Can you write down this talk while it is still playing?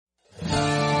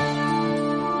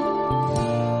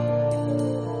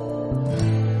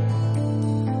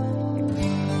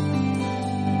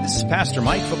Pastor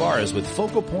Mike Fabarez with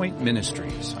Focal Point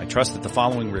Ministries. I trust that the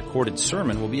following recorded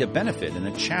sermon will be a benefit and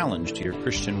a challenge to your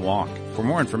Christian walk. For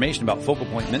more information about Focal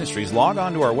Point Ministries, log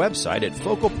on to our website at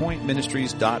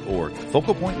focalpointministries.org,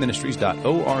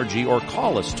 focalpointministries.org, or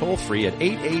call us toll-free at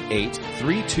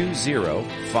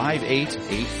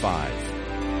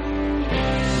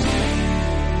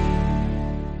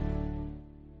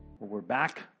 888-320-5885. Well, we're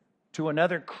back to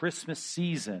another Christmas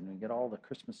season. We get all the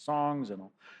Christmas songs and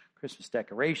all Christmas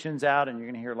decorations out, and you're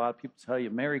going to hear a lot of people tell you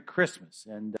Merry Christmas,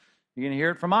 and you're going to hear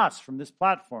it from us, from this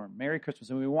platform, Merry Christmas,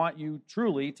 and we want you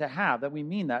truly to have, that we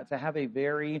mean that, to have a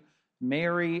very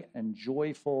merry and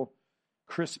joyful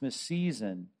Christmas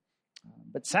season.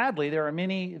 But sadly, there are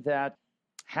many that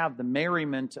have the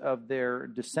merriment of their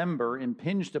December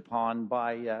impinged upon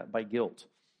by guilt.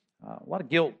 A lot of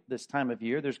guilt this time of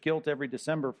year. There's guilt every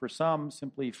December for some,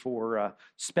 simply for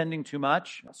spending too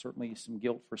much. Certainly some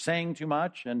guilt for saying too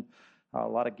much, and a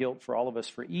lot of guilt for all of us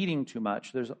for eating too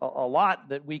much. There's a lot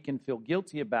that we can feel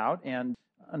guilty about, and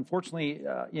unfortunately,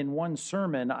 in one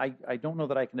sermon, I don't know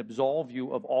that I can absolve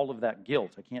you of all of that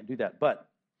guilt. I can't do that. But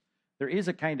there is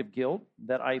a kind of guilt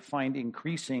that I find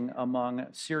increasing among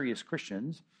serious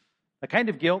Christians, a kind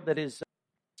of guilt that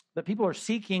people are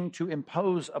seeking to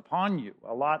impose upon you.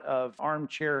 A lot of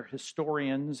armchair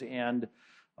historians and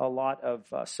a lot of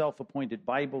self-appointed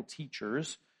Bible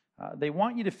teachers, they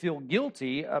want you to feel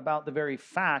guilty about the very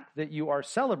fact that you are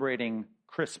celebrating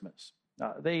Christmas.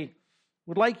 They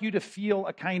would like you to feel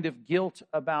a kind of guilt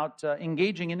about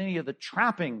engaging in any of the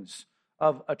trappings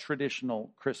of a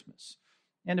traditional Christmas.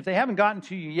 And if they haven't gotten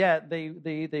to you yet,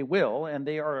 they will, and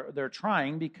they're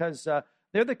trying, because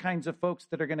they're the kinds of folks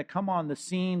that are going to come on the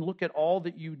scene, look at all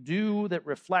that you do that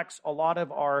reflects a lot of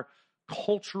our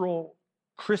cultural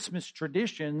Christmas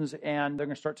traditions, and they're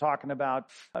going to start talking about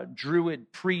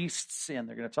Druid priests, and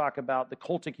they're going to talk about the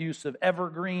cultic use of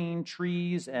evergreen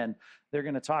trees, and they're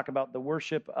going to talk about the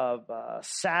worship of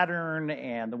Saturn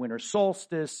and the winter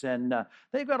solstice, and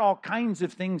they've got all kinds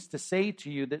of things to say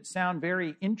to you that sound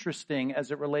very interesting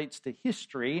as it relates to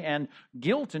history, and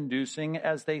guilt-inducing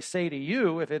as they say to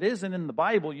you, if it isn't in the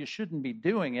Bible, you shouldn't be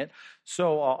doing it.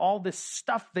 So all this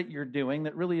stuff that you're doing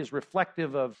that really is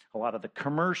reflective of a lot of the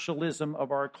commercialism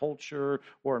of our culture,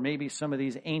 or maybe some of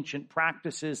these ancient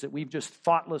practices that we've just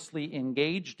thoughtlessly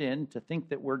engaged in to think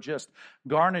that we're just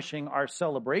garnishing our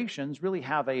celebrations, really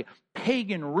have a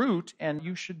pagan root, and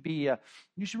you should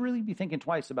really be thinking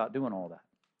twice about doing all that.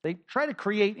 They try to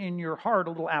create in your heart a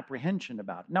little apprehension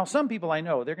about it. Now, some people I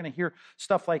know, they're going to hear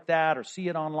stuff like that or see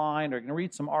it online, or going to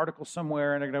read some article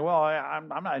somewhere, and they're going to go, well, I'm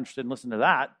not interested in listening to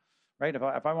that, right?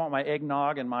 If I want my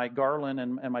eggnog and my garland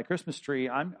and my Christmas tree,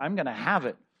 I'm going to have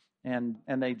it. And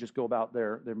they just go about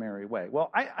their merry way. Well,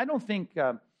 I don't think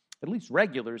at least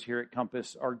regulars here at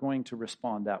Compass are going to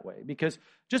respond that way. Because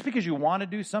just because you want to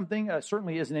do something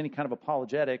certainly isn't any kind of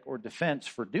apologetic or defense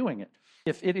for doing it.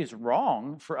 If it is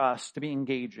wrong for us to be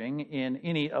engaging in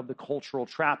any of the cultural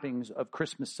trappings of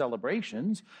Christmas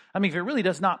celebrations, I mean, if it really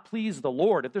does not please the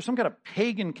Lord, if there's some kind of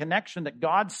pagan connection that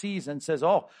God sees and says,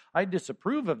 oh, I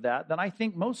disapprove of that, then I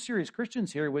think most serious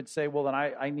Christians here would say, well, then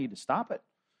I need to stop it.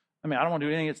 I mean, I don't want to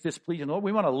do anything that's displeasing to the Lord.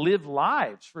 We want to live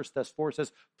lives, 1 Thessalonians 4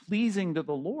 says, pleasing to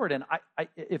the Lord. And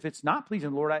if it's not pleasing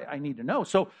to the Lord, I need to know.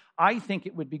 So I think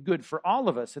it would be good for all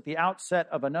of us at the outset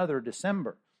of another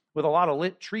December, with a lot of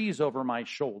lit trees over my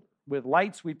shoulder, with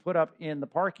lights we put up in the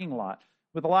parking lot,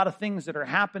 with a lot of things that are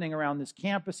happening around this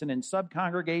campus and in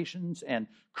sub-congregations and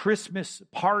Christmas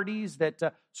parties that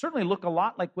certainly look a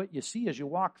lot like what you see as you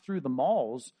walk through the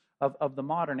malls of the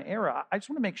modern era. I just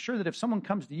want to make sure that if someone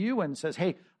comes to you and says,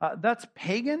 hey, that's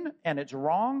pagan and it's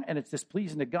wrong and it's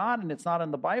displeasing to God and it's not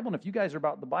in the Bible, and if you guys are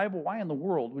about the Bible, why in the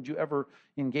world would you ever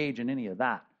engage in any of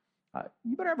that?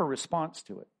 You better have a response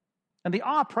to it. And the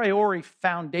a priori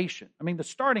foundation, I mean, the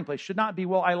starting place should not be,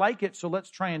 well, I like it, so let's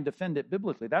try and defend it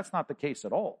biblically. That's not the case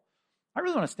at all. I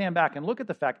really want to stand back and look at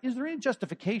the fact, is there any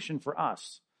justification for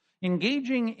us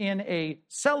engaging in a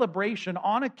celebration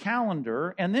on a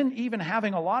calendar, and then even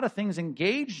having a lot of things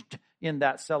engaged in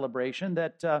that celebration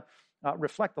that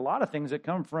reflect a lot of things that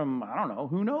come from, I don't know,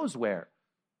 who knows where.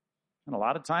 And a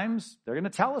lot of times, they're going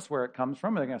to tell us where it comes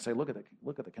from, and they're going to say, look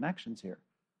at the connections here.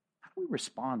 How do we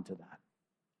respond to that?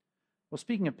 Well,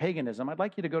 speaking of paganism, I'd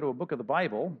like you to go to a book of the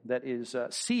Bible that is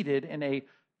seated in a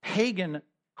pagan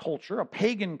culture, a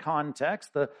pagan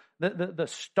context. The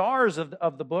stars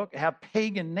of the book have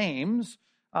pagan names.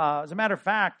 As a matter of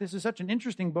fact, this is such an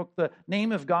interesting book. The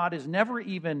name of God is never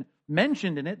even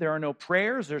mentioned in it. There are no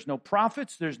prayers. There's no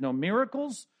prophets. There's no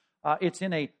miracles. It's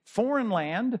in a foreign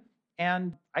land.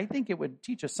 And I think it would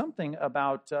teach us something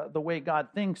about the way God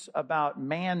thinks about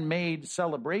man-made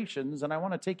celebrations. And I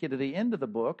want to take you to the end of the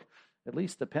book, at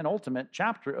least the penultimate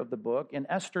chapter of the book, in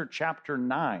Esther chapter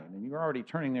 9. And you're already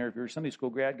turning there if you're a Sunday school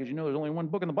grad, because you know there's only one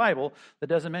book in the Bible that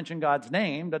doesn't mention God's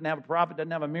name, doesn't have a prophet, doesn't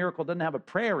have a miracle, doesn't have a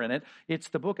prayer in it. It's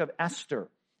the book of Esther.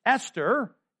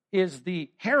 Esther is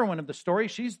the heroine of the story.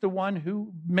 She's the one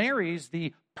who marries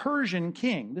the Persian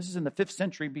king. This is in the 5th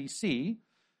century BC.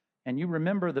 And you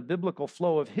remember the biblical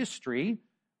flow of history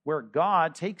where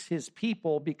God takes his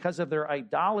people because of their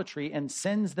idolatry and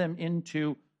sends them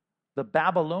into the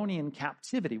Babylonian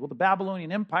captivity. Well, the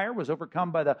Babylonian Empire was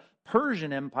overcome by the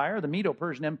Persian Empire, the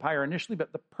Medo-Persian Empire initially,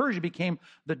 but the Persia became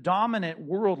the dominant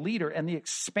world leader, and the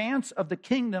expanse of the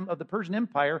kingdom of the Persian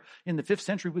Empire in the 5th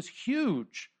century was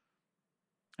huge.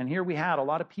 And here we had a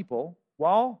lot of people,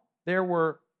 while there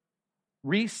were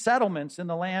resettlements in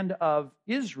the land of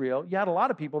Israel, you had a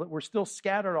lot of people that were still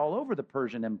scattered all over the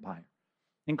Persian Empire,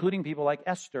 including people like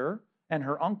Esther and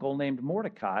her uncle named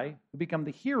Mordecai, who become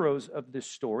the heroes of this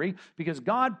story because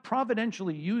God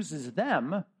providentially uses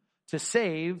them to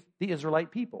save the Israelite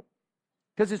people.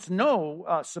 Because it's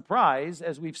no surprise,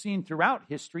 as we've seen throughout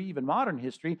history, even modern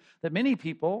history, that many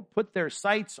people put their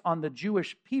sights on the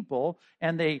Jewish people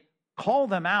and they call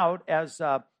them out as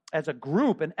a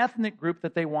group, an ethnic group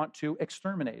that they want to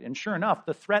exterminate. And sure enough,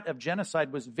 the threat of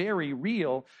genocide was very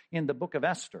real in the book of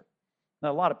Esther.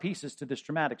 Now, a lot of pieces to this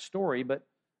dramatic story, but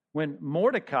when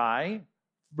Mordecai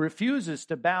refuses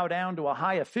to bow down to a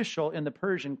high official in the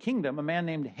Persian kingdom, a man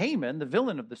named Haman, the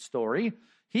villain of the story,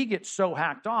 he gets so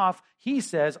hacked off, he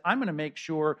says, I'm going to make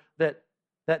sure that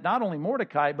not only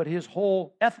Mordecai, but his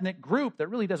whole ethnic group that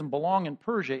really doesn't belong in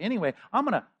Persia anyway, I'm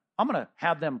going to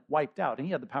have them wiped out. And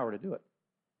he had the power to do it.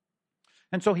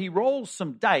 And so he rolls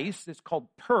some dice, it's called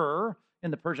pur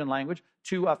in the Persian language,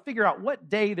 to figure out what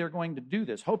day they're going to do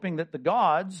this, hoping that the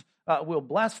gods will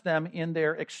bless them in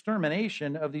their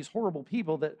extermination of these horrible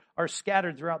people that are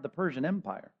scattered throughout the Persian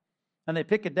Empire. And they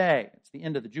pick a day. It's the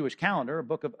end of the Jewish calendar, a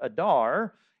book of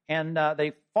Adar, and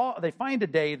they find a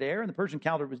day there. And the Persian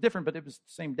calendar was different, but it was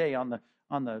the same day on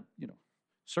the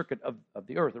circuit of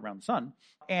the earth around the sun.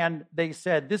 And they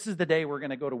said, this is the day we're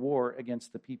going to go to war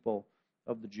against the people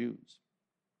of the Jews.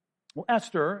 Well,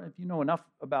 Esther, if you know enough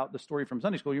about the story from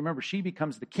Sunday school, you remember she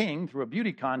becomes the king through a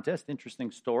beauty contest.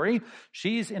 Interesting story.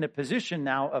 She's in a position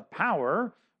now of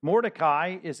power.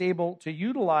 Mordecai is able to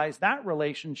utilize that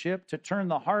relationship to turn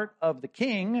the heart of the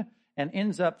king and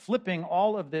ends up flipping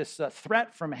all of this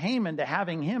threat from Haman to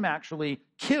having him actually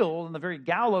killed in the very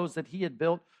gallows that he had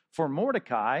built for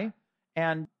Mordecai.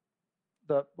 And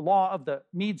the law of the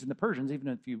Medes and the Persians, even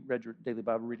if you read your daily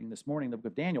Bible reading this morning, the book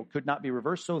of Daniel, could not be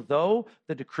reversed. So though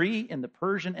the decree in the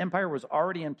Persian Empire was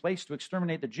already in place to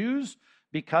exterminate the Jews,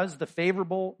 because the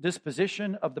favorable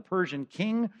disposition of the Persian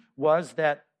king was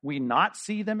that we not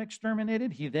see them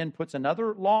exterminated, he then puts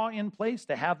another law in place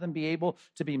to have them be able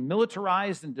to be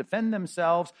militarized and defend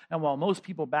themselves. And while most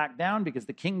people backed down because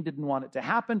the king didn't want it to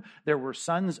happen, there were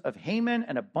sons of Haman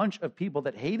and a bunch of people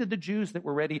that hated the Jews that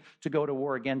were ready to go to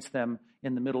war against them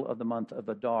in the middle of the month of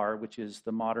Adar, which is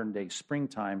the modern day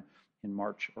springtime in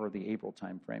March or the April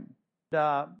time frame.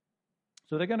 So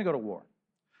they're going to go to war.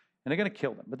 And they're going to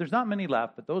kill them. But there's not many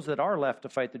left. But those that are left to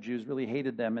fight the Jews really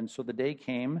hated them. And so the day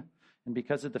came, and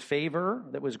because of the favor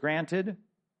that was granted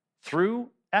through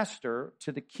Esther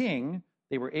to the king,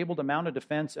 they were able to mount a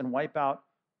defense and wipe out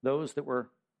those that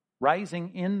were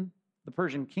rising in the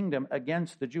Persian kingdom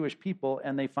against the Jewish people,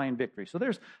 and they find victory. So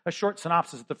there's a short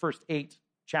synopsis of the first 8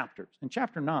 chapters. In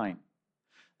chapter 9,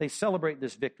 they celebrate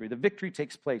this victory. The victory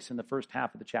takes place in the first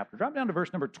half of the chapter. Drop down to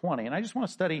verse number 20, and I just want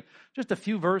to study just a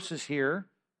few verses here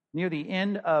near the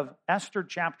end of Esther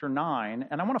chapter 9,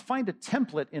 and I want to find a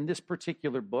template in this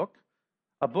particular book,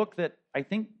 a book that I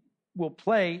think will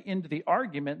play into the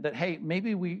argument that, hey,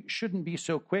 maybe we shouldn't be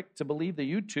so quick to believe the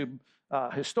YouTube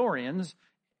historians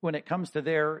when it comes to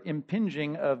their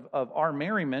impinging of our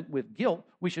merriment with guilt.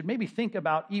 We should maybe think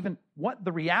about even what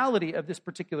the reality of this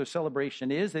particular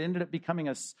celebration is. It ended up becoming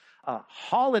a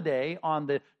holiday on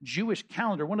the Jewish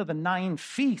calendar, one of the 9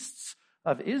 feasts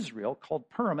of Israel called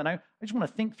Purim. And I just want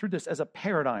to think through this as a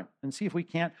paradigm and see if we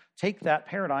can't take that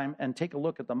paradigm and take a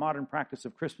look at the modern practice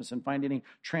of Christmas and find any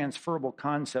transferable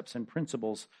concepts and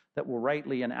principles that will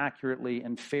rightly and accurately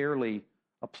and fairly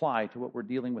apply to what we're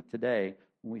dealing with today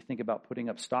when we think about putting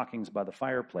up stockings by the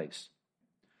fireplace.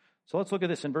 So let's look at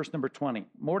this in verse number 20.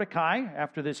 Mordecai,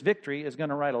 after this victory, is going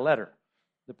to write a letter.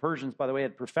 The Persians, by the way,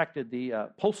 had perfected the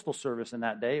postal service in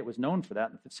that day. It was known for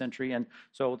that in the 5th century. And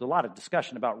so there's a lot of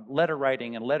discussion about letter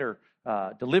writing and letter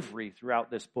delivery throughout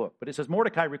this book. But it says,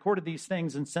 Mordecai recorded these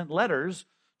things and sent letters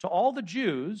to all the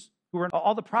Jews who were in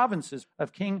all the provinces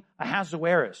of King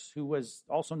Ahasuerus, who was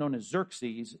also known as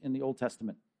Xerxes in the Old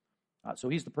Testament. So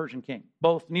he's the Persian king,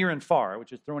 both near and far,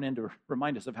 which is thrown in to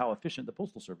remind us of how efficient the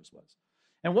postal service was.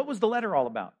 And what was the letter all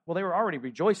about? Well, they were already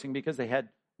rejoicing because they had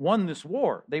won this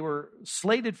war. They were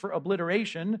slated for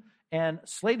obliteration and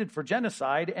slated for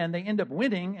genocide, and they end up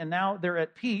winning, and now they're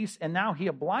at peace, and now he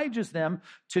obliges them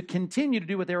to continue to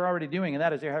do what they were already doing, and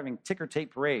that is they're having ticker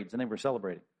tape parades, and they were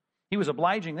celebrating. He was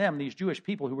obliging them, these Jewish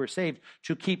people who were saved,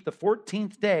 to keep the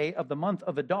 14th day of the month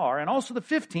of Adar and also the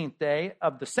 15th day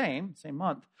of the same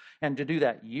month, and to do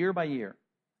that year by year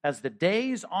as the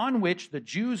days on which the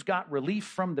Jews got relief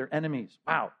from their enemies.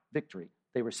 Wow, victory.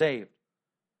 They were saved.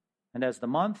 And as the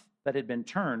month that had been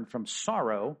turned from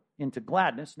sorrow into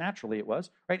gladness, naturally it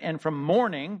was, right? And from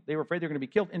mourning, they were afraid they were going to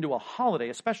be killed, into a holiday,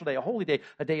 a special day, a holy day,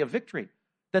 a day of victory,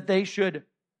 that they should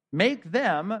make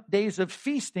them days of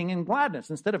feasting and gladness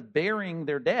instead of burying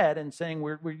their dead and saying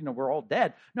we're all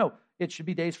dead. No, it should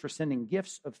be days for sending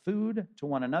gifts of food to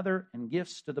one another and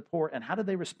gifts to the poor. And how did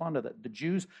they respond to that? The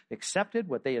Jews accepted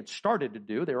what they had started to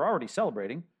do. They were already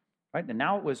celebrating, right? And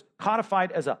now it was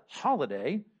codified as a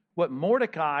holiday, what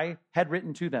Mordecai had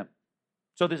written to them.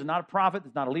 So this is not a prophet,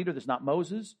 this is not a leader, this is not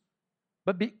Moses,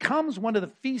 but becomes one of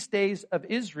the feast days of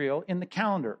Israel in the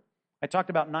calendar. I talked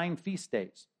about 9 feast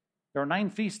days. There are 9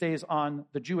 feast days on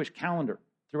the Jewish calendar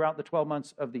throughout the 12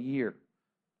 months of the year.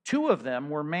 2 of them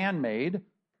were man-made.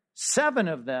 7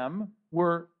 of them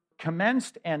were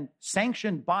commenced and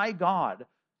sanctioned by God,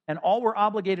 and all were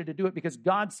obligated to do it because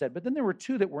God said. But then there were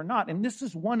 2 that were not, and this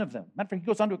is one of them. Matter of fact, he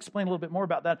goes on to explain a little bit more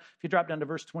about that if you drop down to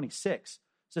verse 26.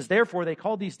 It says, therefore, they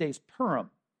called these days Purim,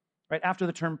 right after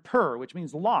the term pur, which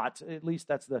means lot. At least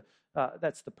that's the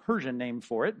Persian name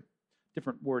for it.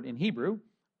 Different word in Hebrew.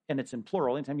 And it's in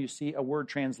plural. Anytime you see a word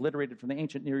transliterated from the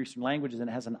ancient Near Eastern languages and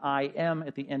it has an I-M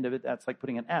at the end of it, that's like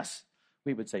putting an S.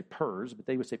 We would say purs, but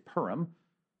they would say Purim.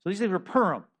 So these days were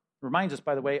Purim. Reminds us,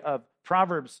 by the way, of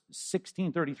Proverbs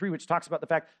 16:33, which talks about the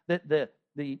fact that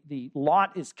the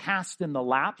lot is cast in the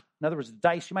lap. In other words, the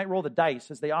dice. You might roll the dice,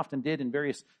 as they often did in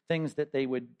various things that they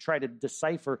would try to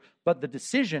decipher. But the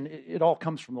decision, it all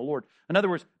comes from the Lord. In other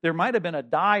words, there might have been a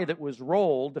die that was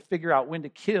rolled to figure out when to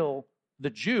kill the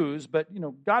Jews, but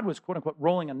God was quote unquote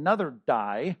rolling another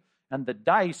die, and the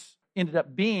dice ended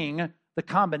up being the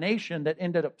combination that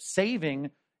ended up saving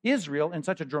Israel in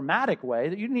such a dramatic way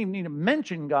that you didn't even need to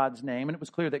mention God's name, and it was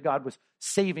clear that God was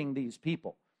saving these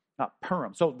people.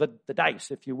 Purim. So the dice,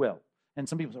 if you will. And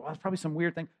some people say, well, it's probably some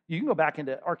weird thing. You can go back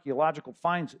into archaeological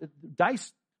finds.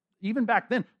 Dice, even back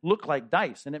then, looked like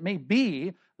dice. And it may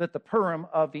be that the Purim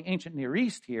of the ancient Near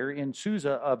East here in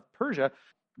Susa of Persia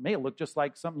may look just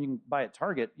like something you can buy at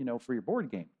Target, for your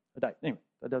board game. Anyway,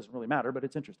 that doesn't really matter, but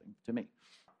it's interesting to me.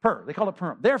 They call it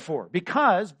Purim. Therefore,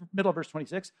 because, middle of verse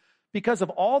 26, because of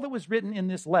all that was written in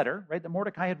this letter, right, that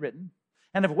Mordecai had written,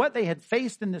 and of what they had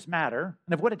faced in this matter,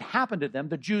 and of what had happened to them,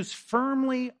 the Jews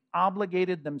firmly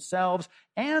obligated themselves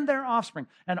and their offspring,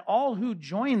 and all who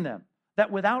joined them, that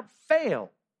without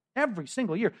fail, every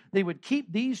single year, they would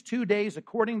keep these 2 days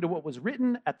according to what was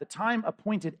written at the time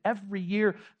appointed every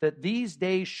year, that these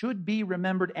days should be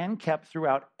remembered and kept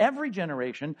throughout every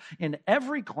generation, in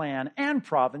every clan and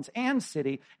province and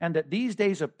city, and that these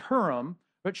days of Purim,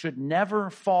 but should never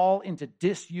fall into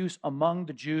disuse among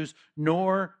the Jews,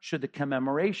 nor should the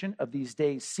commemoration of these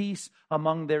days cease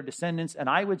among their descendants. And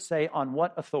I would say, on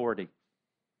what authority?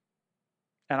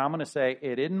 And I'm going to say,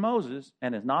 it isn't Moses,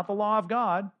 and it's not the law of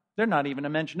God. There's not even a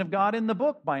mention of God in the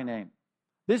book by name.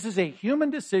 This is a human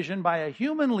decision by a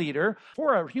human leader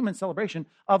for a human celebration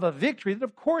of a victory that,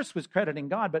 of course, was crediting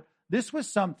God. But this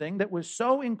was something that was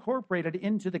so incorporated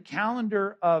into the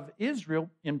calendar of Israel,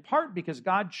 in part because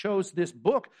God chose this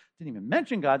book, didn't even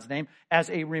mention God's name, as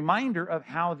a reminder of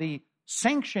how the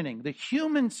sanctioning, the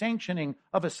human sanctioning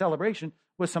of a celebration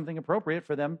was something appropriate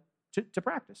for them to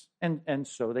practice. And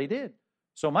so they did.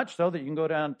 So much so that you can go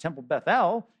down to Temple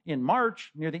Bethel in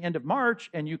March, near the end of March,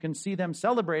 and you can see them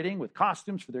celebrating with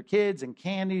costumes for their kids and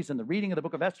candies and the reading of the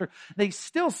book of Esther. They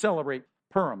still celebrate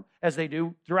Purim, as they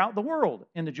do throughout the world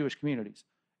in the Jewish communities.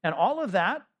 And all of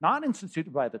that, not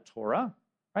instituted by the Torah,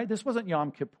 right? This wasn't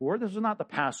Yom Kippur. This was not the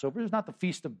Passover. This was not the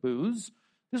Feast of Booths.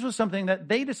 This was something that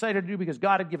they decided to do because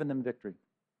God had given them victory.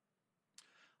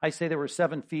 I say there were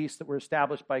 7 feasts that were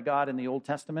established by God in the Old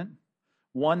Testament.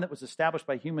 One that was established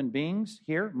by human beings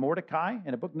here, Mordecai,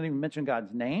 in a book that didn't even mention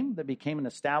God's name, that became an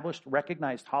established,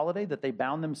 recognized holiday that they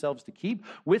bound themselves to keep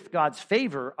with God's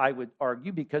favor, I would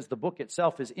argue, because the book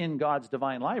itself is in God's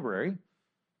divine library.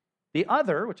 The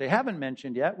other, which I haven't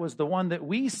mentioned yet, was the one that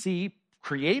we see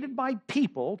created by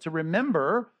people to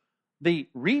remember the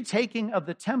retaking of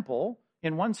the temple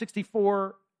in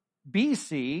 164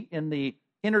 BC, in the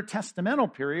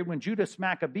intertestamental period, when Judas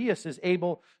Maccabeus is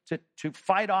able to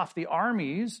fight off the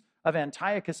armies of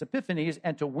Antiochus Epiphanes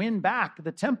and to win back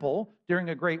the temple during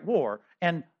a great war.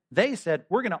 And they said,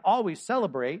 we're going to always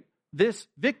celebrate this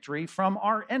victory from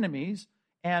our enemies.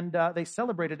 And they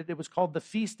celebrated it. It was called the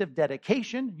Feast of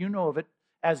Dedication. You know of it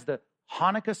as the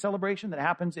Hanukkah celebration that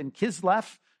happens in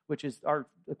Kislev, which is our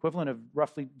equivalent of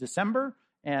roughly December.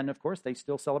 And of course, they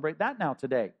still celebrate that now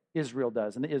today. Israel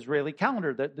does. And the Israeli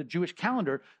calendar, the Jewish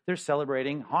calendar, they're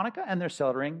celebrating Hanukkah and they're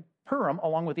celebrating Purim,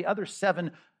 along with the other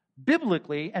 7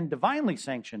 biblically and divinely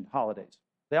sanctioned holidays.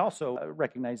 They also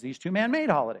recognize these 2 man-made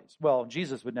holidays. Well,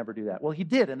 Jesus would never do that. Well, he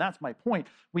did, and that's my point.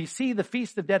 We see the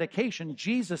Feast of Dedication,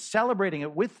 Jesus celebrating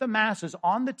it with the masses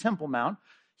on the Temple Mount.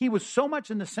 He was so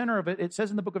much in the center of it, it says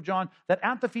in the book of John, that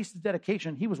at the Feast of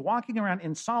Dedication, he was walking around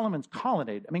in Solomon's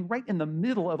colonnade, right in the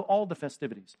middle of all the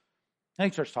festivities. And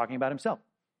he starts talking about himself,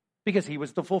 because he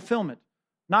was the fulfillment,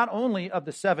 not only of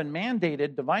the 7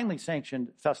 mandated, divinely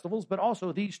sanctioned festivals, but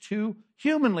also these 2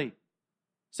 humanly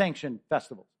sanctioned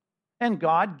festivals. And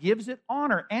God gives it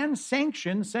honor and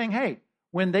sanction, saying, hey,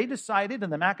 when they decided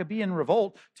in the Maccabean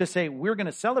revolt to say, we're going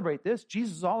to celebrate this,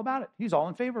 Jesus is all about it. He's all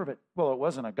in favor of it. Well, it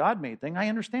wasn't a God-made thing. I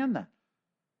understand that.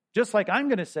 Just like I'm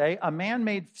going to say a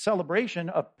man-made celebration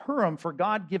of Purim for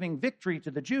God giving victory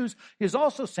to the Jews is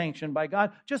also sanctioned by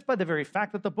God, just by the very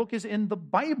fact that the book is in the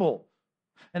Bible.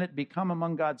 And it become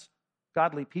among God's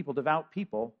godly people, devout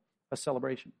people, a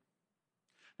celebration.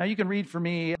 Now you can read for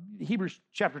me Hebrews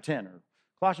chapter 10 or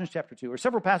Colossians chapter 2, or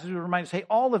several passages that remind us, hey,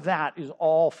 all of that is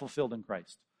all fulfilled in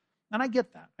Christ. And I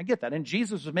get that. I get that. And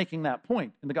Jesus was making that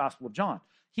point in the Gospel of John.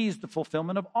 He's the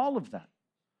fulfillment of all of that.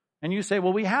 And you say,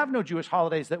 well, we have no Jewish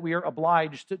holidays that we are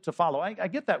obliged to follow. I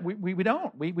get that. We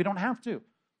don't. We don't have to.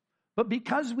 But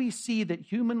because we see that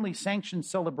humanly sanctioned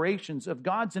celebrations of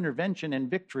God's intervention and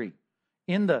victory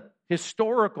in the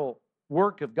historical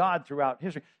work of God throughout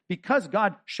history, because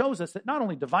God shows us that not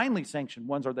only divinely sanctioned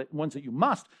ones are the ones that you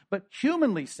must, but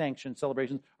humanly sanctioned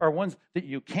celebrations are ones that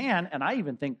you can, and I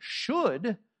even think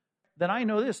should, then I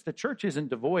know this, the church isn't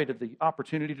devoid of the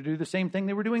opportunity to do the same thing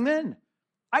they were doing then.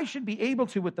 I should be able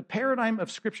to, with the paradigm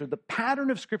of Scripture, the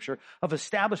pattern of Scripture of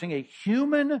establishing a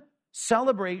human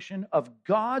celebration of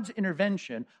God's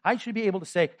intervention, I should be able to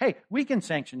say, hey, we can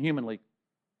sanction humanly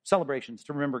celebrations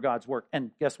to remember God's work.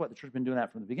 And guess what? The church has been doing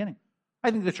that from the beginning. I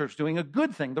think the church is doing a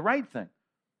good thing, the right thing.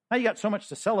 Now you got so much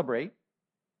to celebrate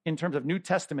in terms of New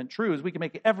Testament truths. We can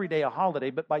make every day a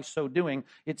holiday, but by so doing,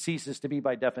 it ceases to be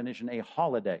by definition a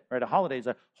holiday, right? A holiday is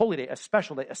a holy day, a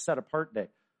special day, a set-apart day.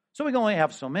 So we can only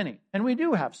have so many, and we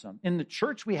do have some. In the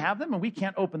church, we have them, and we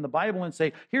can't open the Bible and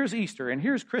say, here's Easter, and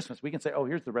here's Christmas. We can say, oh,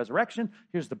 here's the resurrection,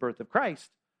 here's the birth of Christ.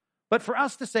 But for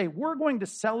us to say, we're going to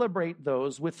celebrate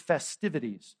those with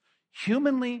festivities,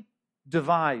 humanly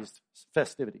devised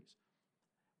festivities.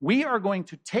 We are going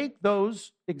to take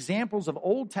those examples of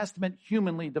Old Testament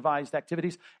humanly devised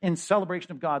activities in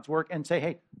celebration of God's work and say,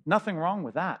 hey, nothing wrong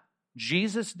with that.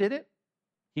 Jesus did it.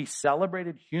 He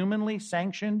celebrated humanly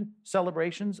sanctioned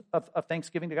celebrations of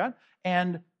thanksgiving to God,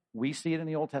 and we see it in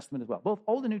the Old Testament as well. Both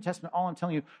Old and New Testament, all I'm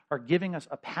telling you, are giving us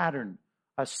a pattern,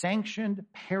 a sanctioned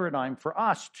paradigm for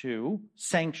us to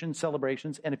sanction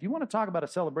celebrations. And if you want to talk about a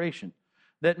celebration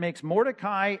that makes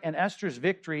Mordecai and Esther's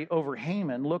victory over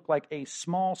Haman look like a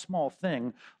small, small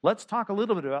thing, let's talk a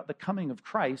little bit about the coming of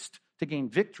Christ to gain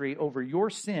victory over your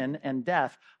sin and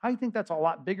death. I think that's a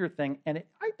lot bigger thing, and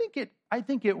I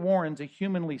think it warrants a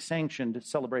humanly sanctioned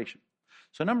celebration.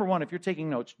 So number one, if you're taking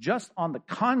notes, just on the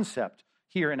concept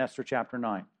here in Esther chapter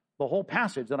 9, the whole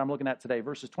passage that I'm looking at today,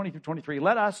 verses 20 through 23,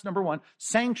 let us, number one,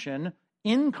 sanction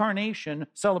incarnation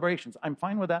celebrations. I'm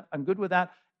fine with that. I'm good with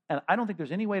that. And I don't think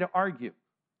there's any way to argue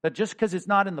that just because it's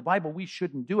not in the Bible, we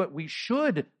shouldn't do it. We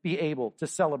should be able to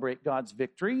celebrate God's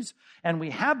victories, and we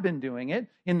have been doing it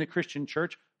in the Christian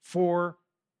church for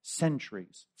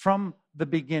centuries, from the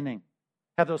beginning.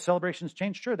 Have those celebrations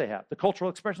changed? Sure they have. The cultural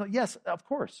expression, yes, of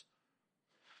course.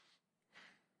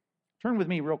 Turn with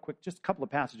me real quick, just a couple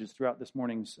of passages throughout this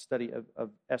morning's study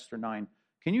of Esther 9.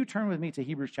 Can you turn with me to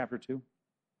Hebrews chapter 2?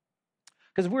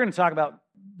 Because if we're going to talk about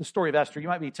the story of Esther, you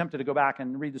might be tempted to go back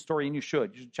and read the story, and you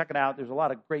should. You should check it out. There's a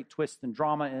lot of great twists and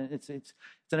drama, and it's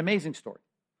an amazing story.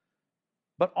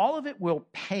 But all of it will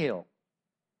pale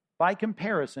by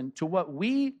comparison to what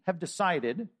we have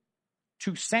decided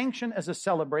to sanction as a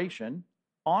celebration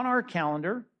on our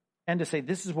calendar and to say,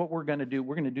 this is what we're going to do.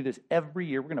 We're going to do this every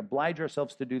year. We're going to oblige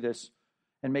ourselves to do this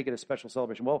and make it a special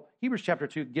celebration. Well, Hebrews chapter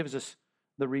 2 gives us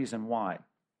the reason why.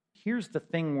 Here's the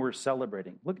thing we're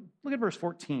celebrating. Look at verse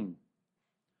 14.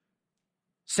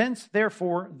 Since,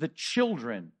 therefore, the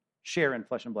children share in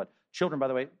flesh and blood. Children, by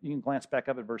the way, you can glance back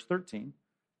up at verse 13.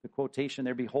 The quotation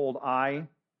there, behold, I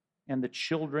and the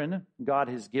children God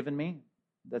has given me.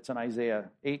 That's an Isaiah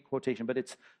 8 quotation, but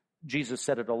it's Jesus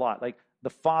said it a lot. Like, the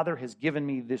Father has given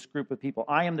me this group of people.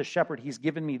 I am the shepherd. He's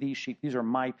given me these sheep. These are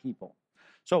my people.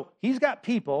 So he's got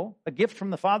people, a gift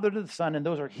from the Father to the Son, and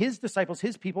those are his disciples,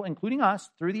 his people, including us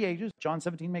through the ages. John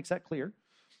 17 makes that clear.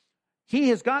 He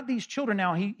has got these children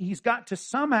now. He's got to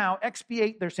somehow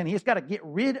expiate their sin. He has got to get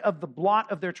rid of the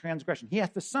blot of their transgression. He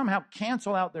has to somehow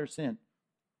cancel out their sin.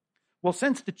 Well,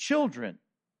 since the children,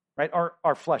 right,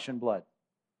 are flesh and blood,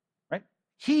 right?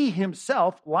 He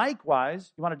himself,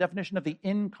 likewise, you want a definition of the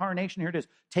incarnation? Here it is,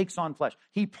 takes on flesh.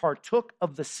 He partook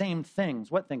of the same things.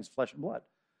 What things? Flesh and blood.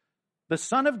 The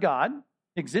Son of God,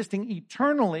 existing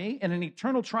eternally in an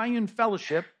eternal triune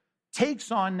fellowship,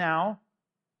 takes on now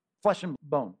flesh and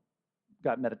bone.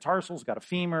 Got metatarsals, got a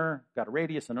femur, got a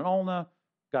radius and an ulna,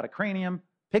 got a cranium.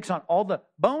 Takes on all the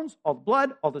bones, all the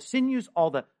blood, all the sinews,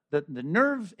 all the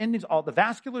nerve endings, all the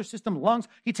vascular system, lungs.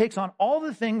 He takes on all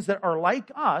the things that are like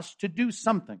us to do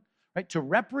something, right? To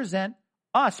represent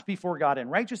us before God in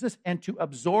righteousness and to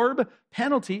absorb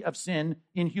penalty of sin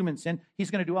in human sin. He's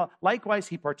going to do all. Likewise,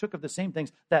 he partook of the same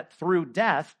things that through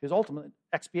death, his ultimate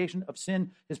expiation of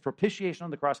sin, his propitiation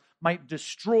on the cross, might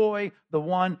destroy the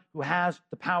one who has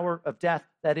the power of death,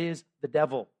 that is the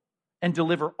devil, and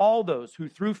deliver all those who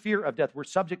through fear of death were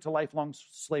subject to lifelong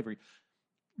slavery.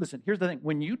 Listen, here's the thing.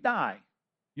 When you die,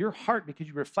 your heart, because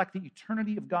you reflect the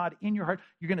eternity of God in your heart,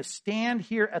 you're going to stand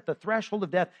here at the threshold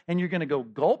of death and you're going to go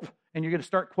gulp and you're going to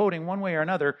start quoting one way or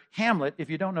another Hamlet, if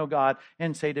you don't know God,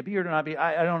 and say to be or to not be,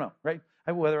 I don't know, right?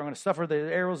 Whether I'm going to suffer the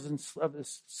arrows of the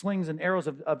slings and arrows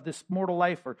of this mortal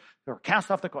life or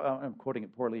cast off the, I'm quoting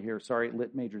it poorly here, sorry,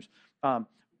 lit majors.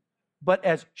 But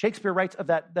as Shakespeare writes of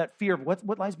that fear of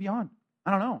what lies beyond,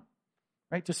 I don't know,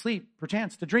 right? To sleep,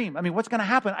 perchance, to dream. I mean, what's going to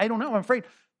happen? I don't know. I'm afraid.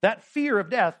 That fear of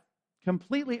death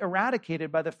completely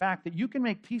eradicated by the fact that you can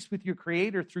make peace with your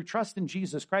Creator through trust in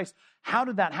Jesus Christ. How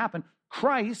did that happen?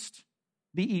 Christ,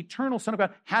 the eternal Son of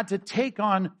God, had to take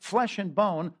on flesh and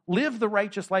bone, live the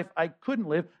righteous life I couldn't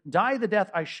live, die the death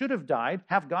I should have died,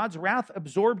 have God's wrath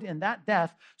absorbed in that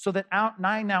death, so that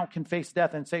I now can face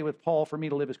death and say with Paul, for me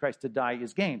to live is Christ, to die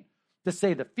is gain. To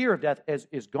say the fear of death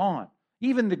is gone.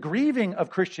 Even the grieving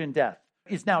of Christian death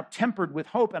is now tempered with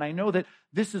hope. And I know that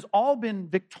this has all been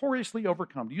victoriously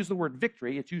overcome. To use the word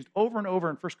victory, it's used over and over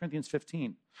in 1 Corinthians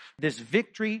 15. This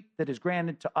victory that is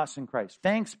granted to us in Christ.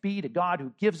 Thanks be to God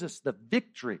who gives us the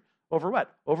victory over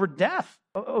what? Over death.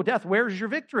 Oh, death, where's your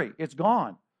victory? It's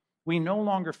gone. We no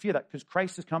longer fear that because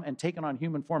Christ has come and taken on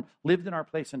human form, lived in our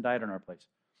place and died in our place.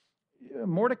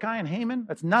 Mordecai and Haman,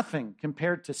 that's nothing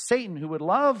compared to Satan, who would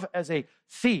love as a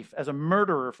thief, as a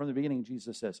murderer from the beginning,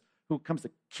 Jesus says, who comes to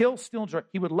kill, steal, and destroy.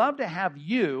 He would love to have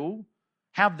you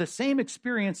have the same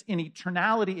experience in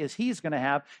eternality as he's going to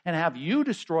have, and have you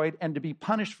destroyed and to be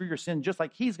punished for your sin, just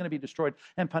like he's going to be destroyed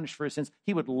and punished for his sins.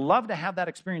 He would love to have that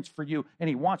experience for you, and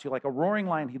he wants you like a roaring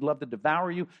lion. He'd love to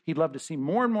devour you. He'd love to see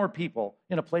more and more people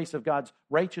in a place of God's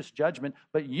righteous judgment,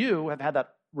 but you have had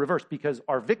that reversed because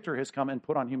our victor has come and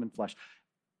put on human flesh.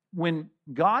 When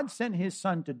God sent his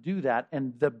Son to do that,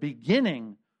 and the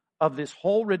beginning of this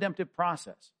whole redemptive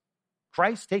process,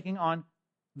 Christ taking on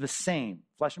the same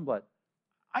flesh and blood,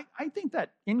 I think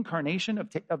that incarnation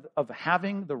of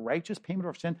having the righteous payment of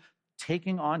our sin,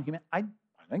 taking on human, I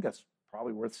think that's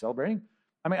probably worth celebrating.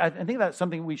 I mean, I think that's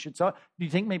something we should celebrate. Do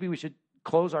you think maybe we should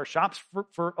close our shops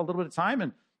for a little bit of time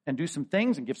and do some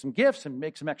things and give some gifts and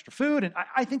make some extra food? And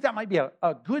I think that might be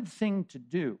a good thing to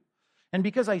do. And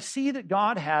because I see that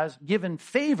God has given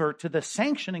favor to the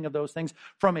sanctioning of those things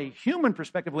from a human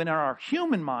perspective, when in our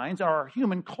human minds, our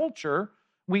human culture,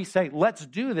 we say, let's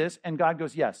do this. And God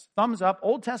goes, yes, thumbs up,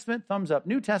 Old Testament, thumbs up,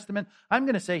 New Testament. I'm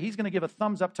going to say he's going to give a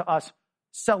thumbs up to us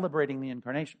celebrating the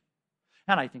incarnation.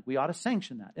 And I think we ought to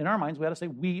sanction that. In our minds, we ought to say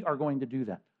we are going to do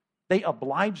that. They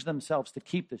oblige themselves to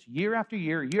keep this year after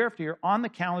year after year on the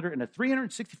calendar in a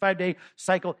 365-day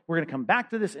cycle. We're going to come back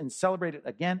to this and celebrate it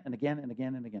again and again and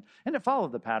again and again. And it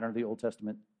followed the pattern of the Old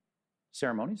Testament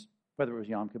ceremonies, whether it was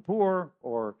Yom Kippur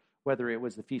or whether it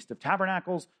was the Feast of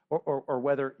Tabernacles or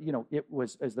whether, it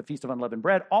was as the Feast of Unleavened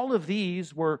Bread. All of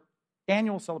these were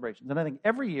annual celebrations. And I think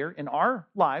every year in our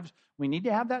lives, we need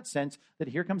to have that sense that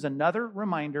here comes another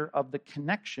reminder of the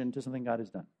connection to something God has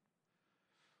done.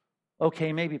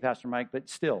 Okay, maybe, Pastor Mike, but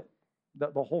still,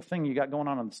 the whole thing you got going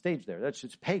on the stage there, that's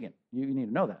just pagan. You need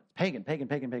to know that. Pagan.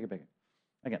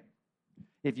 Again,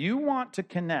 if you want to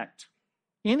connect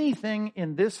anything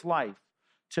in this life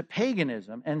to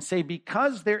paganism and say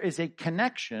because there is a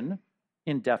connection,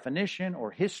 in definition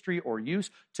or history or use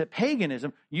to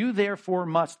paganism, you therefore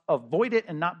must avoid it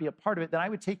and not be a part of it, then I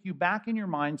would take you back in your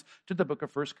minds to the book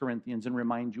of 1 Corinthians and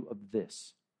remind you of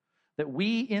this, that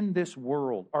we in this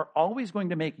world are always going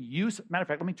to make use. Matter of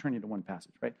fact, let me turn you to one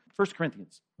passage, right? 1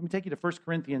 Corinthians. Let me take you to 1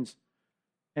 Corinthians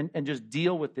and just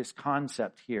deal with this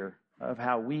concept here of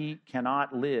how we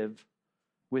cannot live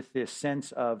with this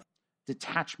sense of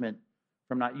detachment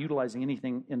from not utilizing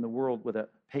anything in the world with a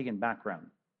pagan background.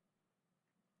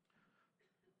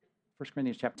 1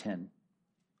 Corinthians chapter 10.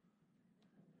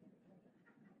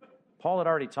 Paul had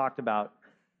already talked about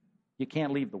you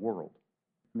can't leave the world.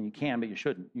 I mean, you can, but you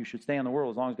shouldn't. You should stay in the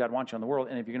world as long as God wants you in the world.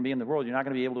 And if you're going to be in the world, you're not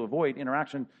going to be able to avoid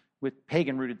interaction with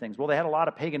pagan-rooted things. Well, they had a lot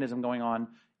of paganism going on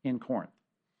in Corinth,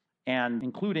 and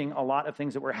including a lot of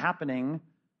things that were happening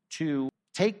to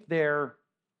take their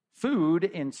food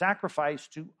in sacrifice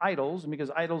to idols, and because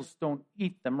idols don't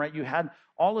eat them, right? You had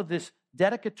all of this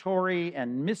dedicatory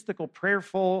and mystical,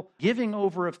 prayerful giving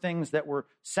over of things that were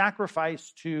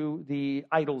sacrificed to the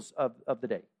idols of the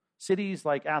day. Cities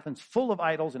like Athens full of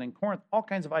idols, and in Corinth, all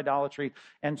kinds of idolatry.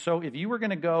 And so if you were going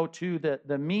to go to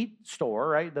the meat store,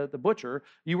 right, the butcher,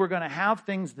 you were going to have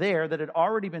things there that had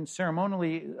already been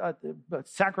ceremonially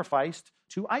sacrificed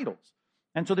to idols.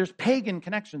 And so there's pagan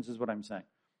connections is what I'm saying.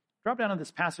 Drop down to this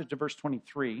passage to verse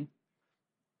 23.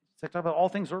 It's like talk about all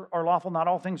things are lawful, not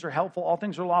all things are helpful. All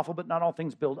things are lawful, but not all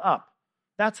things build up.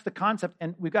 That's the concept.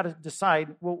 And we've got to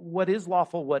decide, well, what is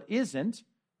lawful, what isn't?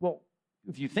 Well,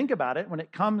 if you think about it, when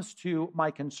it comes to my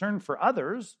concern for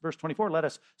others, verse 24, let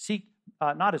us seek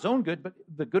not his own good, but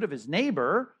the good of his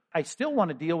neighbor. I still want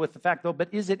to deal with the fact, though,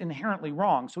 but is it inherently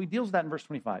wrong? So he deals with that in verse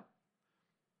 25.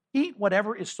 Eat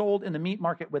whatever is sold in the meat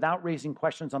market without raising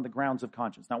questions on the grounds of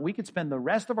conscience. Now, we could spend the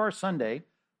rest of our Sunday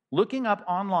looking up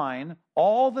online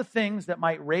all the things that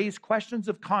might raise questions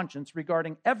of conscience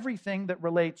regarding everything that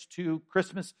relates to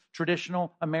Christmas,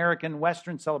 traditional American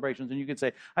Western celebrations. And you could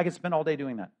say, I could spend all day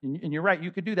doing that. And you're right,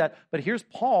 you could do that. But here's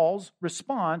Paul's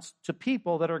response to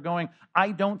people that are going,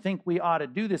 I don't think we ought to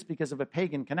do this because of a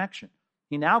pagan connection.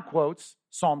 He now quotes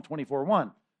Psalm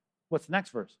 24:1. What's the next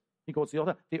verse? He quotes the Old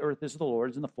Testament. The earth is the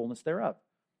Lord's and the fullness thereof.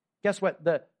 Guess what?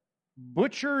 The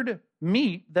butchered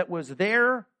meat that was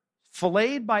there,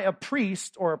 filleted by a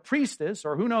priest or a priestess,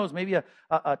 or who knows, maybe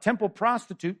a temple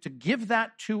prostitute, to give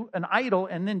that to an idol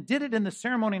and then did it in the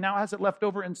ceremony, now has it left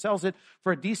over and sells it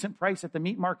for a decent price at the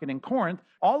meat market in Corinth.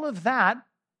 All of that,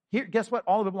 here, guess what?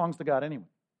 All of it belongs to God anyway.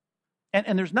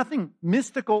 And there's nothing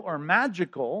mystical or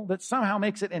magical that somehow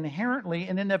makes it inherently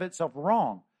in and of itself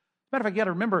wrong. Matter of fact, you got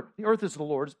to remember, the earth is the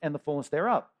Lord's and the fullness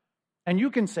thereof. And you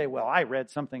can say, well, I read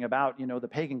something about, the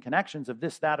pagan connections of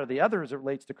this, that, or the other as it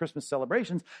relates to Christmas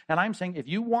celebrations. And I'm saying if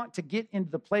you want to get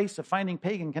into the place of finding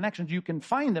pagan connections, you can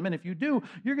find them. And if you do,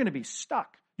 you're going to be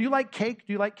stuck. Do you like cake?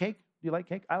 Do you like cake? Do you like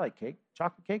cake? I like cake.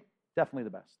 Chocolate cake? Definitely the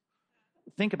best.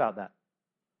 Think about that.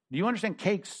 Do you understand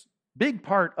cakes? Big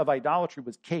part of idolatry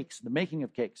was cakes, the making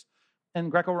of cakes. And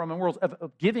Greco-Roman worlds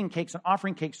of giving cakes and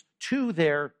offering cakes to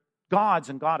their gods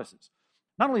and goddesses.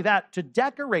 Not only that, to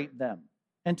decorate them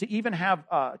and to even have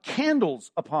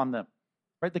candles upon them.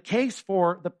 Right? The case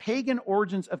for the pagan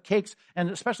origins of cakes, and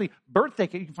especially birthday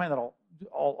cake, you can find that all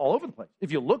over the place.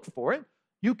 If you look for it,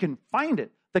 you can find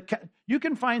it. You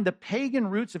can find the pagan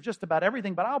roots of just about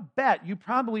everything, but I'll bet you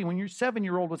probably, when your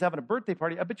 7-year-old was having a birthday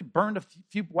party, I bet you burned a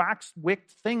few wax-wicked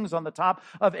things on the top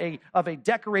of a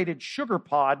decorated sugar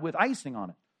pod with icing on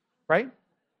it, right?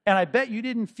 And I bet you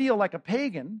didn't feel like a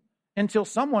pagan until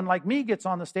someone like me gets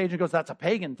on the stage and goes, that's a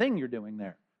pagan thing you're doing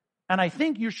there. And I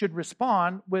think you should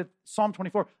respond with Psalm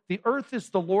 24. The earth is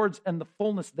the Lord's and the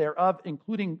fullness thereof,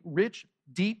 including rich,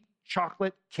 deep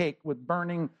chocolate cake with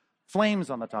burning flames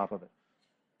on the top of it.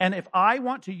 And if I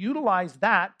want to utilize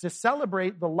that to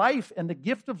celebrate the life and the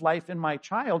gift of life in my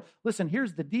child, listen,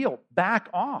 here's the deal. Back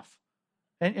off.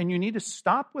 And you need to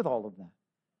stop with all of that.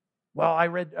 Well, I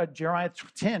read Jeremiah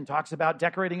 10 talks about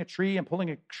decorating a tree and pulling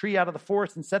a tree out of the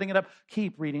forest and setting it up.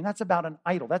 Keep reading. That's about an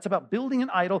idol. That's about building an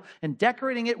idol and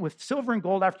decorating it with silver and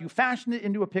gold after you fashion it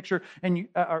into a picture and you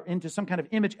or into some kind of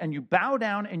image, and you bow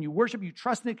down and you worship. You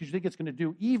trust in it because you think it's going to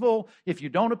do evil if you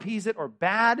don't appease it, or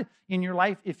bad in your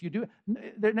life if you do.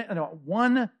 No,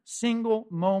 one single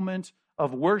moment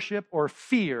of worship or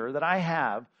fear that I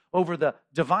have over the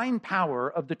divine power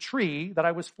of the tree that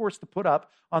I was forced to put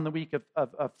up on the week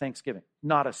of Thanksgiving.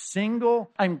 Not a single.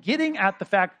 I'm getting at the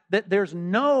fact that there's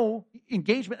no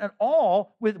engagement at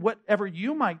all with whatever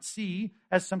you might see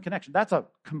as some connection. That's a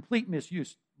complete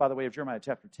misuse, by the way, of Jeremiah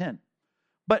chapter 10.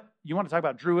 But you want to talk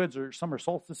about druids or summer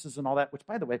solstices and all that, which,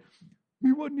 by the way,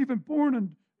 we wasn't even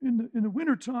born in the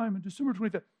wintertime in December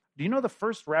 25th. Do you know the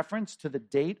first reference to the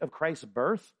date of Christ's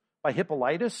birth by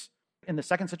Hippolytus in the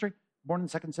 2nd century, born in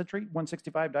the 2nd century,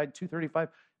 165, died 235.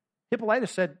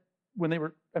 Hippolytus said when they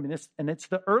were, and it's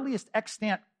the earliest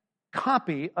extant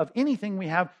copy of anything we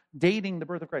have dating the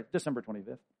birth of Christ, December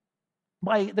 25th.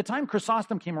 By the time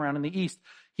Chrysostom came around in the East,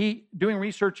 he, doing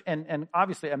research and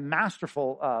obviously a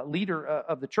masterful leader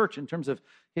of the church in terms of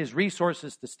his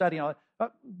resources to study,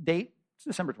 date,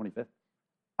 December 25th.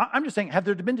 I'm just saying, have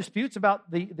there been disputes about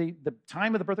the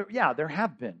time of the birth? Yeah, there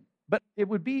have been. But it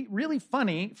would be really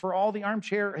funny for all the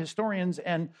armchair historians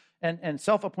and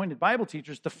self-appointed Bible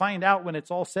teachers to find out when it's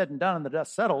all said and done and the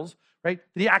dust settles, right,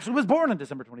 that he actually was born on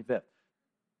December 25th.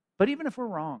 But even if we're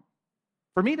wrong,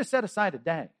 for me to set aside a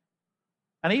day,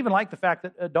 and I even like the fact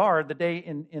that Adar, the day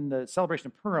in the celebration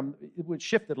of Purim, it would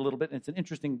shift it a little bit, and it's an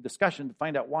interesting discussion to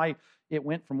find out why it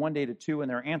went from one day to two, and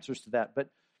there are answers to that. But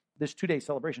this 2-day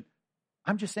celebration,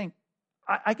 I'm just saying,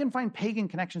 I can find pagan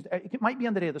connections. It might be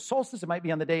on the day of the solstice. It might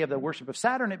be on the day of the worship of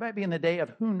Saturn. It might be on the day of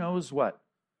who knows what,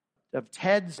 of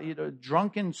Ted's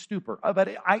drunken stupor. But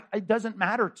it doesn't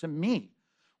matter to me.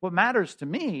 What matters to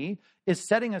me is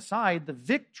setting aside the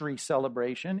victory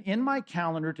celebration in my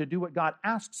calendar to do what God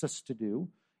asks us to do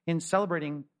in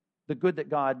celebrating the good that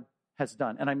God has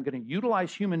done. And I'm going to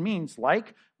utilize human means,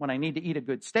 like when I need to eat a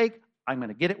good steak, I'm going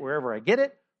to get it wherever I get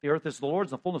it. The earth is the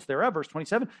Lord's and the fullness thereof, verse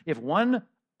 27. If one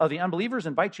of the unbelievers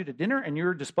invites you to dinner and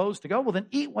you're disposed to go, well, then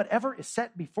eat whatever is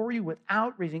set before you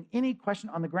without raising any question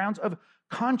on the grounds of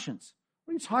conscience.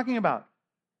 What are you talking about?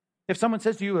 If someone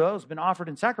says to you, it's been offered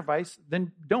in sacrifice,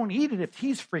 then don't eat it if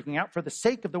he's freaking out for the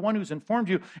sake of the one who's informed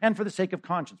you and for the sake of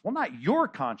conscience. Well, not your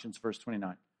conscience, verse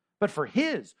 29, but for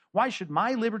his. Why should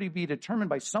my liberty be determined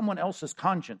by someone else's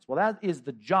conscience? Well, that is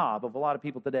the job of a lot of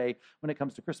people today when it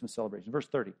comes to Christmas celebration. Verse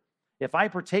 30. If I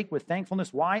partake with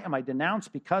thankfulness, why am I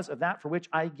denounced because of that for which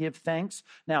I give thanks?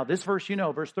 Now, this verse,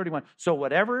 verse 31. So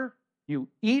whatever you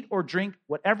eat or drink,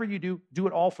 whatever you do, do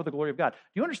it all for the glory of God.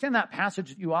 Do you understand that passage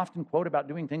that you often quote about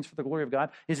doing things for the glory of God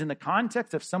is in the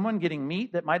context of someone getting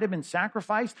meat that might have been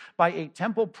sacrificed by a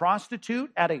temple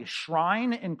prostitute at a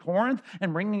shrine in Corinth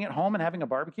and bringing it home and having a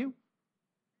barbecue?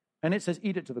 And it says,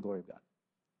 eat it to the glory of God.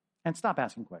 And stop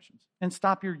asking questions. And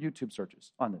stop your YouTube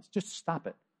searches on this. Just stop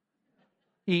it.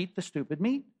 Eat the stupid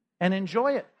meat and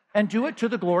enjoy it and do it to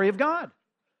the glory of God.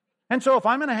 And so if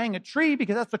I'm going to hang a tree,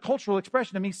 because that's the cultural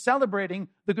expression of me celebrating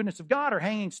the goodness of God, or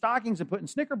hanging stockings and putting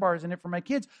Snicker bars in it for my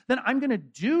kids, then I'm going to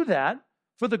do that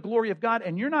for the glory of God.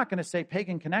 And you're not going to say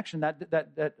pagan connection.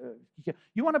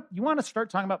 You want to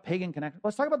start talking about pagan connection.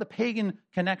 Let's talk about the pagan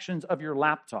connections of your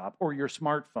laptop or your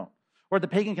smartphone, or the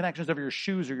pagan connections of your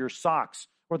shoes or your socks,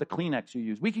 or the Kleenex you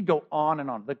use. We could go on and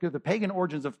on. The pagan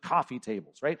origins of coffee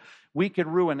tables, right? We could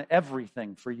ruin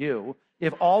everything for you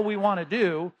if all we want to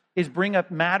do is bring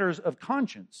up matters of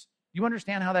conscience. You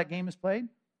understand how that game is played?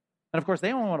 And of course,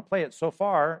 they only want to play it so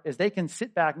far as they can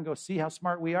sit back and go, see how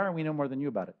smart we are, and we know more than you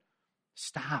about it.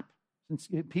 Stop.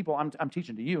 People, I'm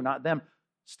teaching to you, not them.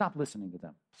 Stop listening to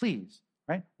them, please.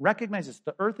 Right? Recognize this.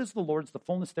 The earth is the Lord's, the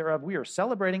fullness thereof. We are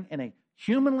celebrating in a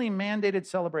humanly mandated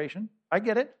celebration. I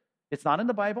get it. It's not in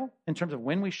the Bible in terms of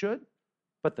when we should,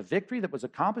 but the victory that was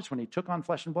accomplished when he took on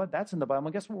flesh and blood, that's in the Bible.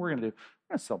 And guess what we're going to do?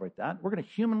 We're going to celebrate that. We're going to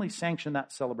humanly sanction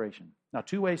that celebration. Now,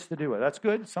 2 ways to do it. That's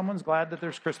good. Someone's glad that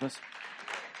there's Christmas.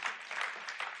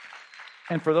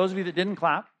 And for those of you that didn't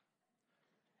clap,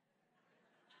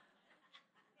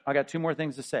 I got 2 more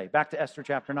things to say. Back to Esther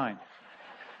chapter 9.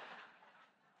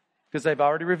 Because I've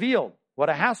already revealed what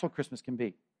a hassle Christmas can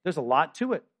be. There's a lot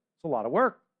to it. It's a lot of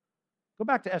work. Go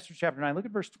back to Esther chapter 9. Look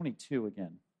at verse 22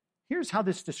 again. Here's how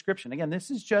this description, again, this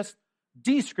is just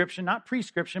description, not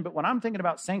prescription, but when I'm thinking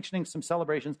about sanctioning some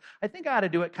celebrations, I think I ought to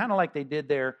do it kind of like they did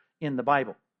there in the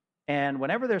Bible. And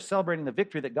whenever they're celebrating the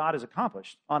victory that God has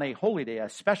accomplished on a holy day, a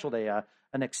special day,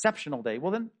 an exceptional day,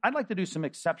 well, then I'd like to do some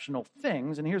exceptional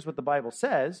things. And here's what the Bible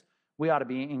says we ought to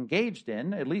be engaged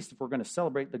in, at least if we're going to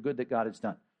celebrate the good that God has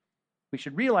done. We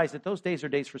should realize that those days are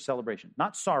days for celebration,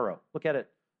 not sorrow. Look at it.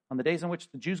 On the days in which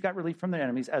the Jews got relief from their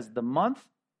enemies, as the month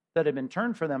that had been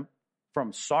turned for them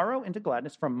from sorrow into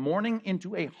gladness, from mourning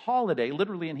into a holiday,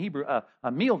 literally in Hebrew,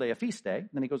 a meal day, a feast day.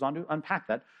 Then he goes on to unpack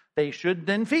that. They should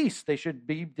then feast. They should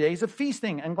be days of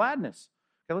feasting and gladness.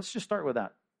 Okay, let's just start with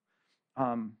that.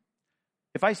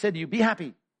 If I said to you, be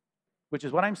happy, which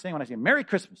is what I'm saying when I say Merry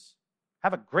Christmas,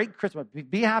 have a great Christmas,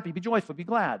 be happy, be joyful, be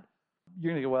glad.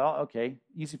 You're going to go, well, okay,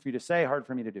 easy for you to say, hard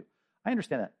for me to do. I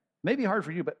understand that. Maybe hard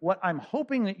for you, but what I'm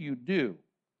hoping that you do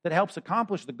that helps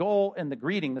accomplish the goal and the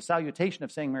greeting, the salutation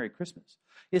of saying Merry Christmas,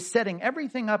 is setting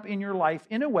everything up in your life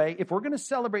in a way, if we're going to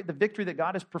celebrate the victory that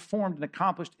God has performed and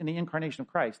accomplished in the incarnation of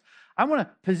Christ, I want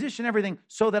to position everything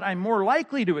so that I'm more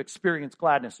likely to experience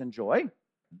gladness and joy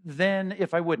than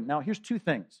if I wouldn't. Now, here's 2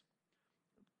 things.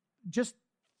 just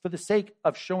for the sake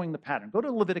of showing the pattern, go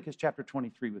to Leviticus chapter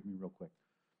 23 with me real quick.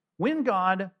 When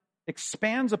God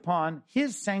expands upon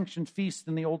his sanctioned feasts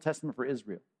in the Old Testament for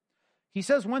Israel, he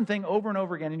says one thing over and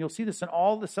over again, and you'll see this in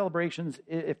all the celebrations.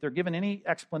 If they're given any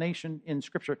explanation in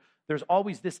Scripture, there's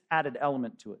always this added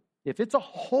element to it. If it's a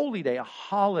holy day, a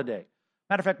holiday,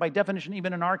 matter of fact, by definition,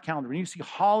 even in our calendar, when you see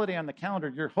holiday on the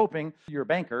calendar, you're hoping you're a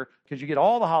banker because you get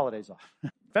all the holidays off.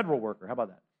 Federal worker, how about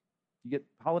that? You get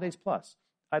holidays plus.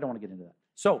 I don't want to get into that.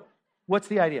 So what's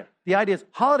the idea? The idea is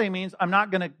holiday means I'm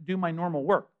not going to do my normal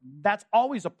work. That's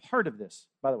always a part of this,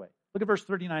 by the way. Look at verse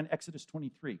 39, Exodus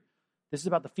 23. This is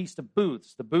about the Feast of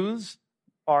Booths. The booths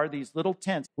are these little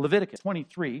tents. Leviticus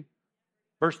 23,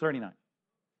 verse 39.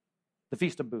 The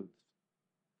Feast of Booths.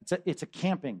 It's a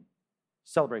camping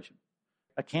celebration.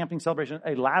 A camping celebration,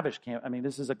 a lavish camp. I mean,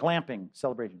 this is a glamping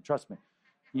celebration. Trust me.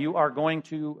 You are going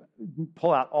to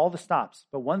pull out all the stops.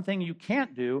 But one thing you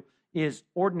can't do is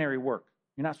ordinary work.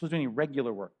 You're not supposed to do any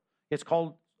regular work. It's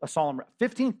called a solemn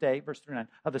 15th day, verse 39,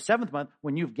 of the 7th month,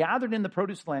 when you've gathered in the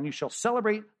produce of the land, you shall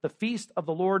celebrate the feast of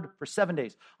the Lord for 7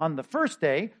 days. On the first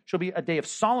day shall be a day of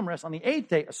solemn rest. On the 8th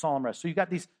day, a solemn rest. So you've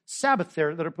got these Sabbaths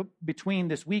there that are put between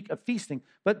this week of feasting.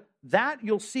 But that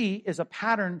you'll see is a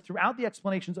pattern throughout the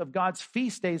explanations of God's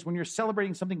feast days when you're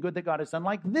celebrating something good that God has done.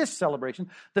 Like this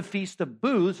celebration, the Feast of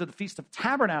Booths, or the Feast of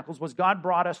Tabernacles, was God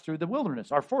brought us through the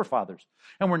wilderness, our forefathers.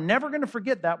 And we're never going to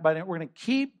forget that, but we're going to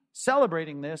keep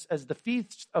celebrating this as the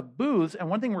Feast of Booths. And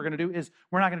one thing we're going to do is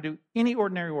we're not going to do any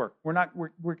ordinary work.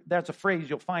 That's a phrase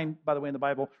you'll find, by the way, in the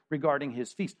Bible regarding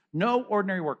his feast. No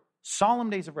ordinary work. Solemn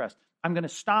days of rest. I'm going to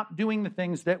stop doing the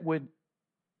things that would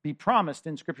be promised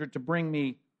in Scripture to bring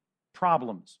me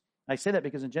problems. I say that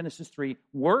because in Genesis 3,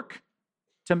 work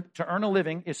to earn a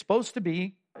living is supposed to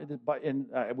be, and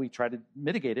we try to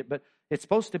mitigate it, but it's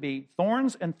supposed to be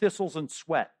thorns and thistles and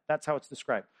sweat. That's how it's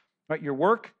described. Right? Your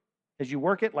work, as you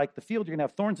work it, like the field, you're going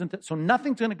to have thorns and so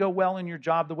nothing's going to go well in your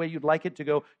job the way you'd like it to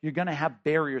go. You're going to have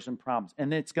barriers and problems.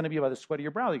 And it's going to be by the sweat of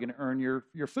your brow. You're going to earn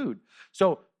your food.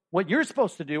 So what you're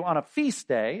supposed to do on a feast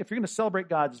day, if you're going to celebrate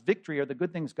God's victory or the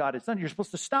good things God has done, you're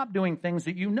supposed to stop doing things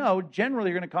that you know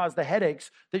generally are going to cause the headaches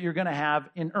that you're going to have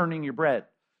in earning your bread.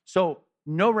 So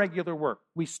no regular work.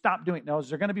 We stop doing it. Now, is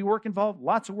there going to be work involved?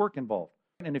 Lots of work involved.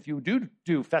 And if you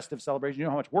do festive celebration, you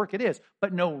know how much work it is,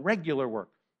 but no regular work.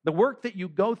 The work that you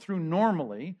go through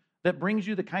normally that brings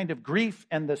you the kind of grief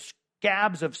and the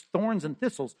scabs of thorns and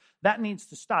thistles, that needs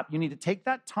to stop. You need to take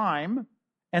that time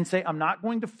and say, I'm not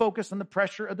going to focus on the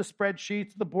pressure of the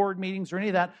spreadsheets, the board meetings, or any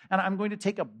of that, and I'm going to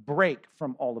take a break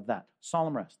from all of that.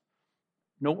 Solemn rest.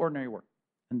 No ordinary work.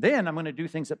 And then I'm going to do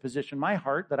things that position my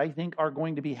heart that I think are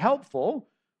going to be helpful,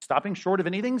 stopping short of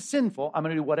anything sinful. I'm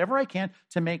going to do whatever I can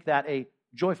to make that a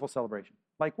joyful celebration.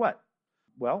 Like what?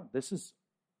 Well, this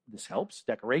helps.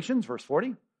 Decorations, verse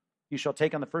 40. You shall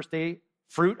take on the first day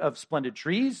fruit of splendid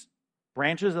trees,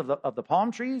 branches of the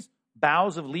palm trees,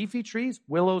 boughs of leafy trees,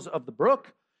 willows of the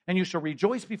brook, and you shall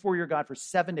rejoice before your God for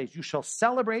 7 days. You shall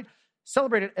celebrate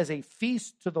it as a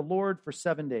feast to the Lord for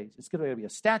 7 days. It's going to be a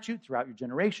statute throughout your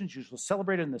generations. You shall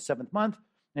celebrate it in the 7th month,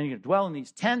 and you're going to dwell in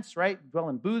these tents, right? Dwell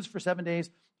in booths for 7 days.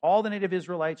 All the native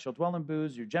Israelites shall dwell in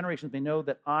booths. Your generations may know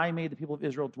that I made the people of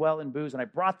Israel dwell in booths, and I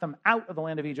brought them out of the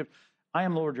land of Egypt. I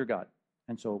am Lord your God.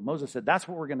 And so Moses said, that's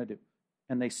what we're going to do.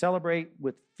 And they celebrate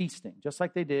with feasting, just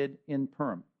like they did in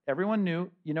Purim. Everyone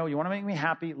knew, you want to make me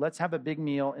happy, let's have a big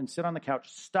meal and sit on the couch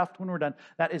stuffed when we're done.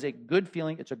 That is a good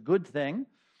feeling. It's a good thing.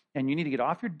 And you need to get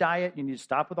off your diet. You need to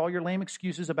stop with all your lame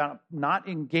excuses about not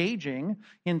engaging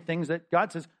in things that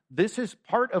God says, this is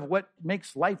part of what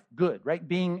makes life good, right?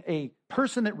 Being a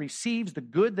person that receives the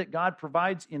good that God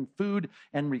provides in food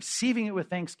and receiving it with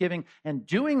thanksgiving and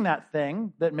doing that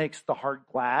thing that makes the heart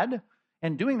glad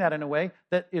and doing that in a way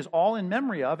that is all in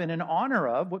memory of and in honor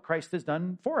of what Christ has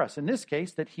done for us. In this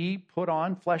case, that he put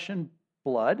on flesh and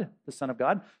blood, the Son of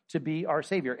God, to be our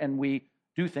Savior. And we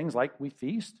do things like we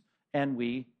feast and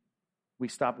we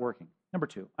stop working. Number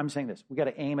 2, I'm saying this. We got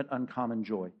to aim at uncommon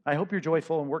joy. I hope you're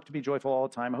joyful and work to be joyful all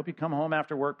the time. I hope you come home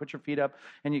after work, put your feet up,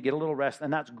 and you get a little rest,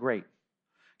 and that's great.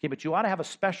 Okay, but you ought to have a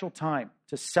special time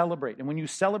to celebrate. And when you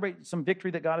celebrate some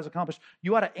victory that God has accomplished,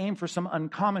 you ought to aim for some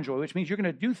uncommon joy, which means you're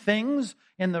going to do things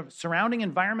in the surrounding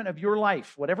environment of your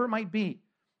life, whatever it might be,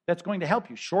 that's going to help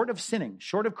you, short of sinning,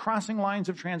 short of crossing lines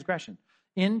of transgression,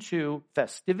 into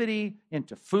festivity,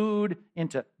 into food,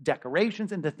 into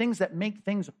decorations, into things that make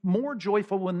things more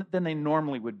joyful than they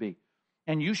normally would be.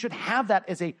 And you should have that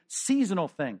as a seasonal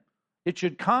thing. It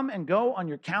should come and go on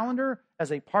your calendar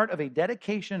as a part of a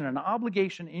dedication and an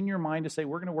obligation in your mind to say,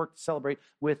 we're going to work to celebrate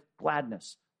with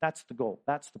gladness. That's the goal.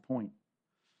 That's the point.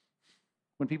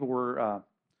 When people were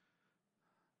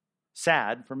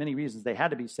sad for many reasons. They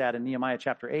had to be sad in Nehemiah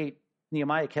chapter 8.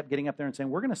 Nehemiah kept getting up there and saying,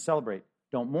 we're going to celebrate.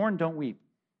 Don't mourn, don't weep.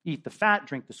 Eat the fat,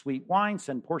 drink the sweet wine,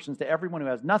 send portions to everyone who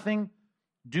has nothing.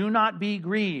 Do not be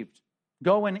grieved.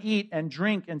 Go and eat and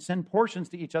drink and send portions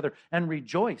to each other and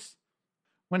rejoice.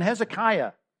 When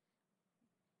Hezekiah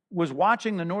was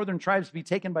watching the northern tribes be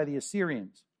taken by the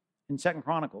Assyrians in 2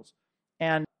 Chronicles,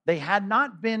 and they had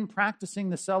not been practicing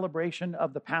the celebration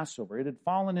of the Passover. It had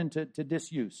fallen into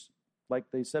disuse. Like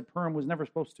they said, Purim was never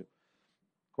supposed to.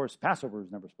 Of course, Passover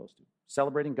was never supposed to.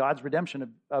 Celebrating God's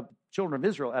redemption of children of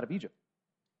Israel out of Egypt.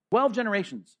 12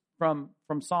 generations from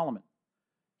Solomon.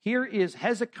 Here is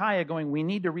Hezekiah going, we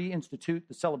need to reinstitute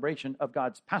the celebration of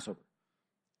God's Passover.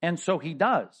 And so he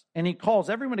does. And he calls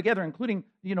everyone together, including,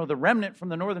 the remnant from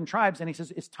the northern tribes. And he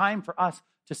says, it's time for us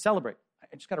to celebrate.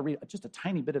 I just got to read just a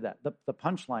tiny bit of that. The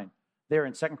punchline there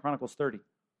in 2 Chronicles 30.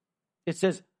 It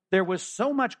says, there was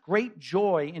so much great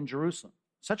joy in Jerusalem.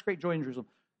 Such great joy in Jerusalem.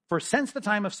 For since the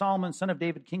time of Solomon, son of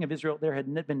David, king of Israel, there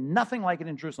had been nothing like it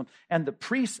in Jerusalem. And the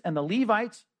priests and the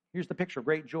Levites, here's the picture of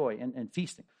great joy and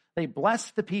feasting. They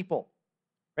blessed the people,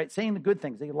 right? Saying the good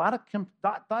things. They had a lot of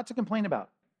thoughts to complain about.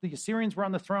 The Assyrians were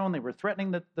on the throne. They were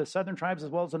threatening the southern tribes as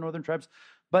well as the northern tribes.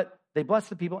 But they blessed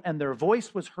the people, and their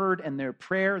voice was heard, and their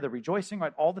prayer, the rejoicing,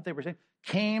 right, all that they were saying,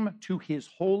 came to his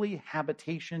holy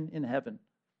habitation in heaven.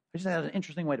 I just had an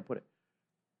interesting way to put it.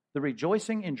 The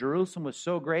rejoicing in Jerusalem was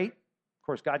so great. Of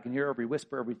course, God can hear every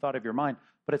whisper, every thought of your mind.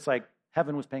 But it's like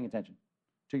heaven was paying attention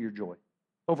to your joy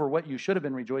over what you should have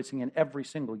been rejoicing in every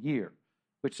single year,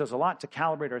 which does a lot to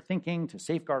calibrate our thinking, to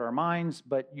safeguard our minds,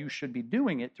 but you should be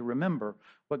doing it to remember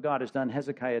what God has done.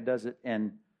 Hezekiah does it,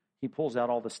 and he pulls out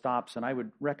all the stops, and I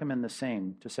would recommend the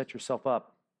same, to set yourself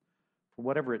up for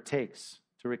whatever it takes,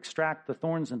 to extract the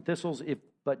thorns and thistles,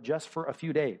 but just for a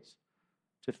few days,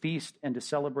 to feast and to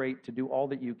celebrate, to do all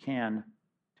that you can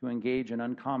to engage in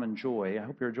uncommon joy. I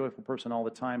hope you're a joyful person all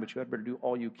the time, but you had better do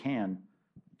all you can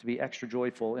to be extra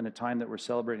joyful in a time that we're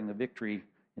celebrating the victory,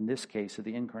 in this case, of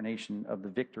the incarnation of the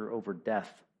victor over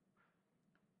death.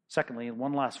 Secondly,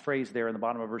 one last phrase there in the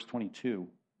bottom of verse 22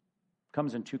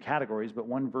 comes in two categories, but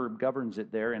one verb governs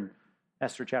it there in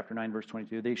Esther chapter 9, verse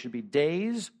 22. They should be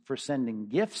days for sending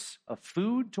gifts of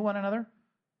food to one another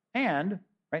and,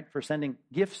 right, for sending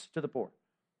gifts to the poor.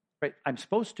 Right? I'm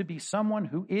supposed to be someone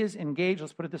who is engaged,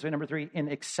 let's put it this way, number 3, in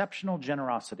exceptional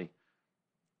generosity.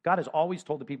 God has always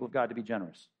told the people of God to be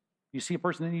generous. You see a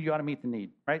person in need, you ought to meet the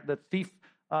need, right? The thief,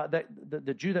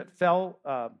 the Jew that fell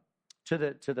to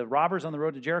the robbers on the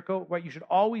road to Jericho, right? You should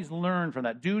always learn from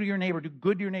that. Do to your neighbor, do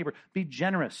good to your neighbor, be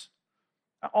generous.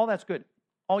 All that's good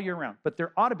all year round. But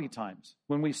there ought to be times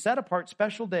when we set apart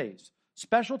special days,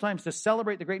 special times to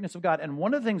celebrate the greatness of God. And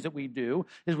one of the things that we do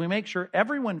is we make sure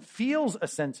everyone feels a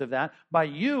sense of that by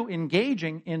you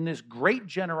engaging in this great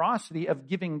generosity of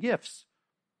giving gifts.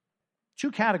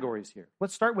 Two categories here.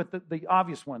 Let's start with the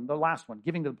obvious one, the last one,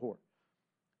 giving to the poor.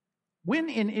 When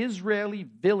in Israeli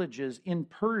villages in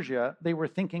Persia, they were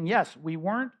thinking, yes, we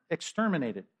weren't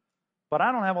exterminated, but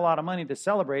I don't have a lot of money to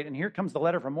celebrate. And here comes the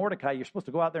letter from Mordecai. You're supposed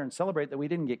to go out there and celebrate that we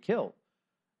didn't get killed.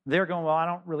 They're going, well, I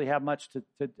don't really have much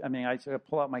I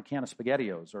pull out my can of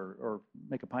SpaghettiOs or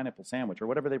make a pineapple sandwich or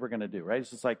whatever they were going to do, right?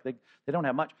 It's just like they don't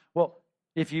have much. Well,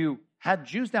 if you had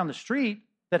Jews down the street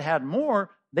that had more,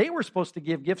 they were supposed to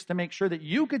give gifts to make sure that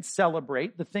you could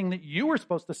celebrate the thing that you were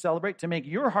supposed to celebrate to make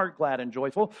your heart glad and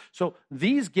joyful. So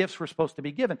these gifts were supposed to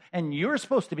be given, and you're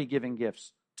supposed to be giving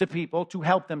gifts to people to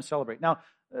help them celebrate. Now,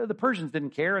 the Persians didn't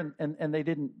care, and they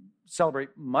didn't celebrate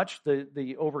much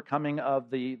the overcoming of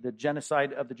the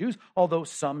genocide of the Jews, although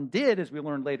some did, as we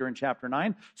learned later in chapter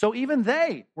 9. So even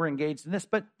they were engaged in this,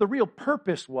 but the real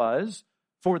purpose was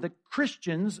for the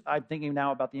Christians, I'm thinking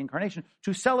now about the incarnation,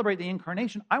 to celebrate the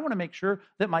incarnation. I want to make sure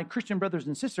that my Christian brothers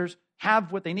and sisters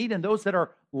have what they need, and those that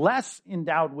are less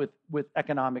endowed with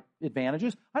economic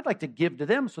advantages, I'd like to give to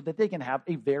them so that they can have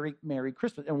a very Merry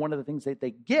Christmas. And one of the things that they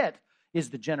get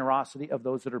is the generosity of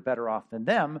those that are better off than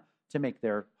them to make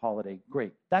their holiday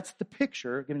great. That's the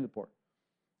picture, giving to the poor.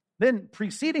 Then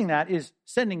preceding that is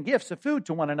sending gifts of food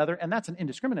to one another, and that's an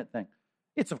indiscriminate thing.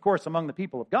 It's, of course, among the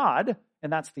people of God,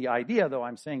 and that's the idea, though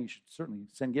I'm saying you should certainly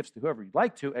send gifts to whoever you'd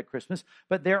like to at Christmas,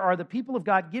 but there are the people of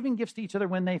God giving gifts to each other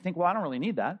when they think, well, I don't really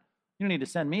need that. You don't need to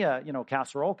send me a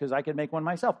casserole because I can make one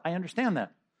myself. I understand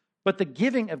that. But the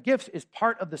giving of gifts is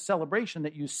part of the celebration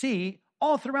that you see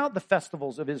all throughout the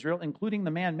festivals of Israel, including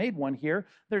the man-made one here.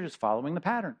 They're just following the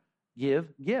pattern.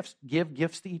 Give gifts. Give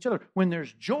gifts to each other. When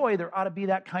there's joy, there ought to be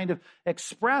that kind of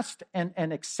expressed and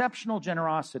exceptional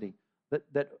generosity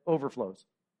that overflows.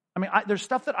 I mean, there's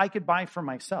stuff that I could buy for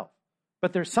myself,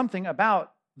 but there's something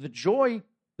about the joy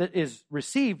that is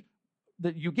received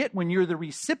that you get when you're the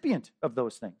recipient of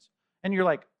those things. And you're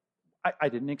like, I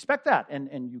didn't expect that.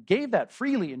 And you gave that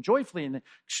freely and joyfully and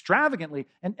extravagantly.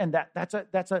 And that's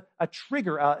a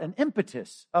trigger, an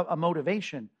impetus, a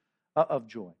motivation of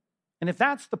joy. And if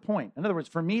that's the point, in other words,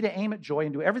 for me to aim at joy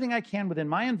and do everything I can within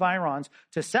my environs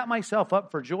to set myself up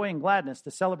for joy and gladness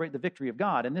to celebrate the victory of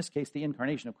God, in this case, the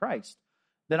incarnation of Christ,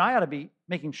 then I ought to be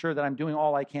making sure that I'm doing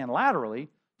all I can laterally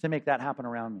to make that happen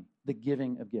around me, the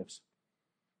giving of gifts.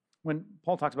 When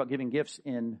Paul talks about giving gifts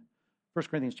in 1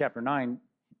 Corinthians chapter 9,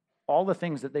 all the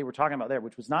things that they were talking about there,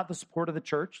 which was not the support of the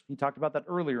church. He talked about that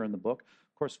earlier in the book.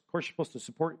 Of course, you're supposed to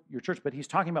support your church, but he's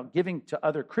talking about giving to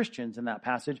other Christians in that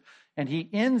passage. And he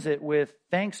ends it with,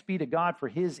 thanks be to God for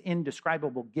his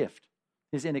indescribable gift,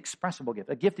 his inexpressible gift,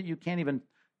 a gift that you can't even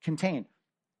contain.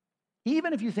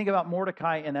 Even if you think about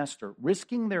Mordecai and Esther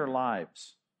risking their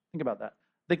lives, think about that.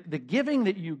 The giving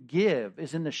that you give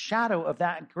is in the shadow of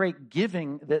that great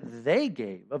giving that they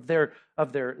gave of their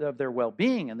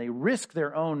well-being, and they risk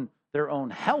their own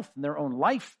health and their own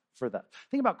life for that.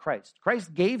 Think about Christ.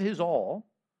 Christ gave his all,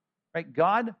 right?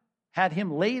 God had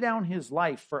him lay down his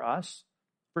life for us.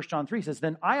 1 John 3 says,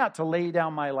 then I ought to lay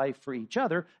down my life for each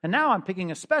other. And now I'm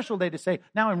picking a special day to say,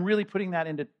 now I'm really putting that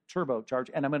into turbocharge,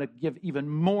 and I'm going to give even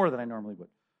more than I normally would.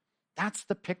 That's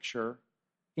the picture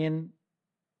in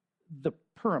the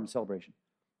Purim celebration.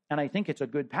 And I think it's a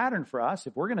good pattern for us,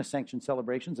 if we're going to sanction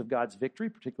celebrations of God's victory,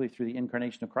 particularly through the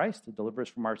incarnation of Christ to deliver us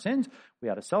from our sins. We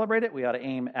ought to celebrate it. We ought to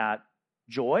aim at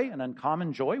joy, an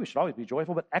uncommon joy. We should always be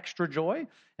joyful, but extra joy.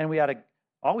 And we ought to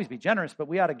always be generous, but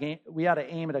we ought to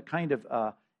aim at a kind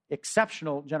of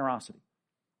exceptional generosity.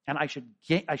 And I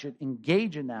should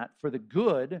engage in that for the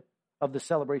good of the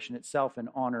celebration itself in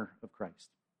honor of Christ.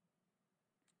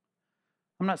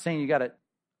 I'm not saying you got to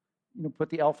put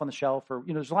the elf on the shelf, or,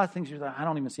 there's a lot of things you're like, I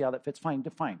don't even see how that fits. Fine,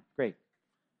 great.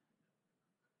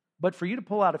 But for you to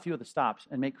pull out a few of the stops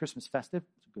and make Christmas festive,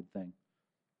 it's a good thing.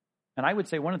 And I would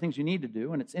say one of the things you need to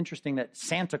do, and it's interesting that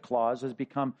Santa Claus has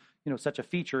become, such a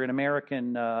feature in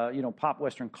American, pop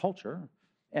Western culture.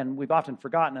 And we've often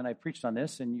forgotten, and I've preached on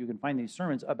this, and you can find these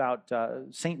sermons about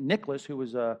St. Nicholas, who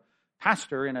was a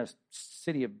pastor in a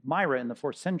city of Myra in the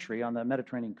 4th century on the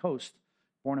Mediterranean coast.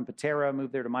 Born in Patera,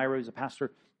 moved there to Myra. He was a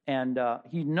pastor. And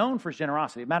he's known for his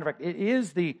generosity. As a matter of fact, it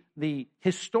is the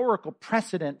historical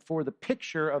precedent for the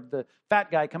picture of the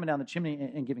fat guy coming down the chimney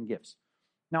and giving gifts.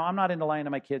 Now, I'm not into lying to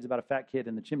my kids about a fat kid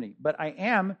in the chimney, but I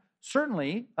am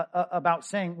certainly about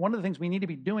saying one of the things we need to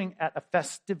be doing at a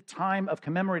festive time of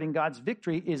commemorating God's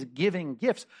victory is giving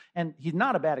gifts. And he's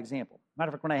not a bad example. Matter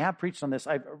of fact, when I have preached on this,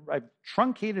 I've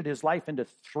truncated his life into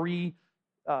 3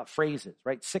 phrases,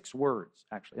 right? 6 words,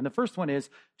 actually. And the first one is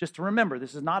just to remember,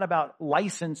 this is not about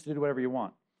license to do whatever you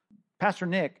want. Pastor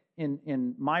Nick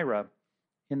in Myra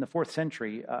in the 4th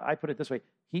century, I put it this way,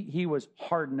 he was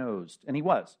hard-nosed, and he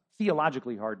was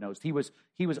theologically hard-nosed. He was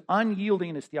unyielding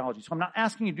in his theology. So I'm not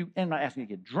asking you I'm not asking you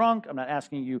to get drunk. I'm not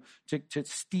asking you to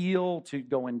steal, to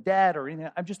go in debt or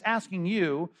anything. I'm just asking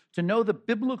you to know the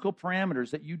biblical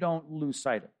parameters that you don't lose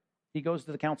sight of. He goes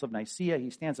to the Council of Nicaea. He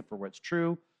stands up for what's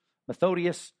true.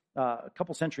 Methodius, a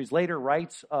couple centuries later,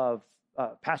 writes of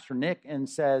Pastor Nick and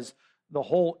says the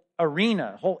whole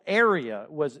area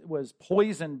was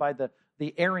poisoned by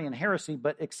the Arian heresy,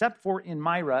 but except for in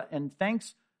Myra, and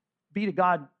thanks be to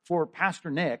God for Pastor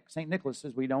Nick, St. Nicholas,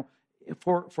 as we know,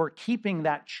 for keeping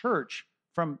that church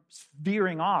from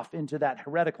veering off into that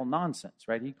heretical nonsense,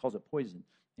 right? He calls it poison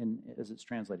as it's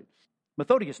translated.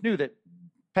 Methodius knew that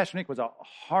Pastor Nick was a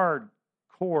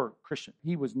hardcore Christian.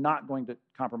 He was not going to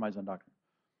compromise on doctrine.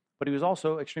 But he was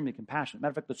also extremely compassionate.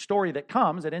 Matter of fact, the story that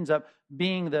comes, it ends up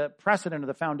being the precedent of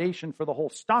the foundation for the whole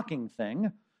stocking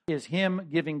thing, is him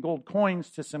giving gold coins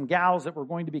to some gals that were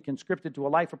going to be conscripted to a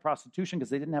life of prostitution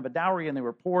because they didn't have a dowry and they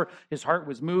were poor. His heart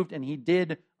was moved, and he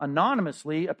did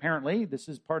anonymously, apparently, this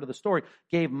is part of the story,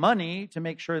 gave money to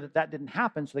make sure that didn't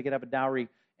happen so they could have a dowry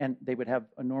and they would have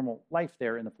a normal life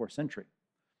there in the 4th century.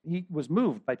 He was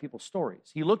moved by people's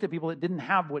stories. He looked at people that didn't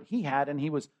have what he had, and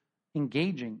he was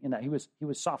engaging in that. He was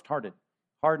soft-hearted.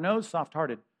 Hard-nosed,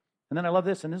 soft-hearted. And then I love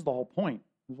this, and this is the whole point.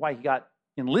 This is why he got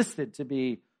enlisted to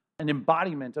be an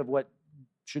embodiment of what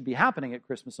should be happening at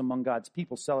Christmas among God's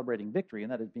people celebrating victory,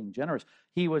 and that is being generous.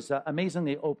 He was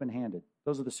amazingly open-handed.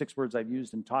 Those are the 6 words I've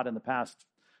used and taught in the past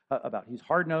about. He's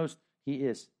hard-nosed, he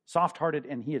is soft-hearted,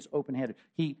 and he is open-handed.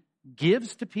 He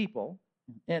gives to people,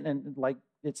 and like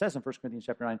it says in 1 Corinthians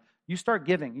chapter 9, you start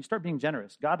giving, you start being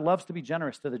generous. God loves to be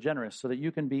generous to the generous so that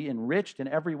you can be enriched in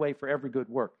every way for every good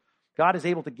work. God is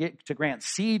able to grant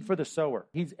seed for the sower.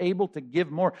 He's able to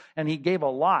give more, and he gave a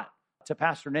lot to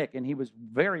Pastor Nick, and he was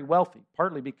very wealthy,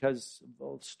 partly because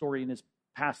of the story in his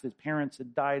passed. His parents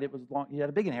had died. It was long. He had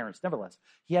a big inheritance, nevertheless.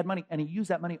 He had money, and he used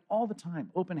that money all the time,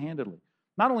 open-handedly.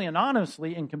 Not only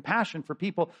anonymously in compassion for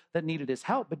people that needed his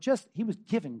help, but just he was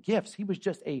giving gifts. He was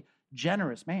just a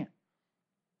generous man.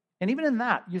 And even in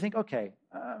that, you think, okay,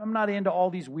 I'm not into all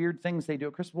these weird things they do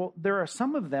at Christmas. Well, there are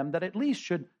some of them that at least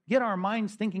should get our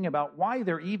minds thinking about why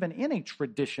they're even in a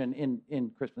tradition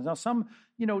in Christmas. Now, some,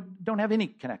 don't have any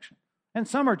connection. And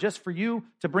some are just for you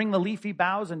to bring the leafy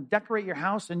boughs and decorate your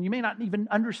house, and you may not even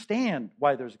understand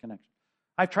why there's a connection.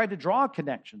 I've tried to draw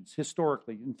connections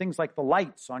historically in things like the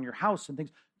lights on your house and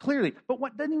things clearly, but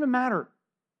what doesn't even matter.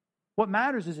 What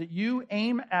matters is that you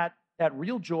aim at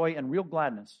real joy and real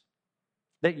gladness,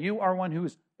 that you are one who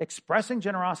is expressing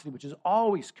generosity, which is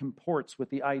always comports with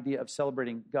the idea of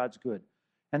celebrating God's good,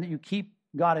 and that you keep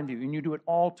God in view, and you do it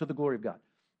all to the glory of God.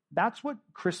 That's what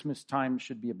Christmas time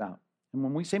should be about. And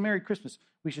when we say Merry Christmas,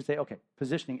 we should say, okay,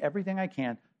 positioning everything I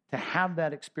can to have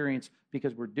that experience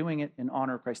because we're doing it in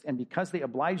honor of Christ. And because they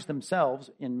oblige themselves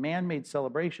in man-made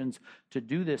celebrations to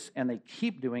do this, and they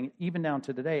keep doing it even down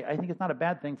to today, I think it's not a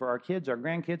bad thing for our kids, our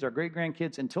grandkids, our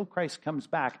great-grandkids, until Christ comes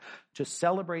back, to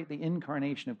celebrate the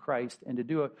incarnation of Christ and to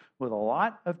do it with a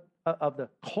lot of the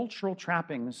cultural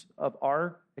trappings of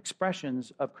our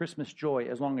expressions of Christmas joy,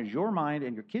 as long as your mind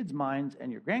and your kids' minds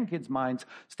and your grandkids' minds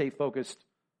stay focused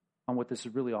on what this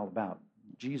is really all about.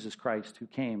 Jesus Christ, who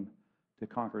came to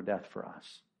conquer death for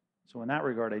us. So in that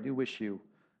regard, I do wish you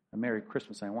a Merry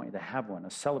Christmas. I want you to have one, a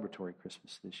celebratory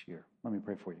Christmas this year. Let me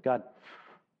pray for you. God,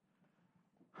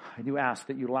 I do ask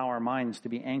that you allow our minds to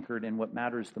be anchored in what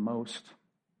matters the most.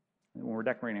 When we're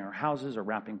decorating our houses or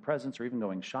wrapping presents or even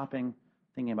going shopping,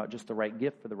 thinking about just the right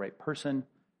gift for the right person,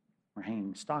 we're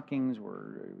hanging stockings,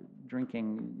 we're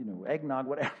drinking, eggnog,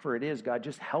 whatever it is, God,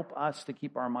 just help us to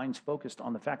keep our minds focused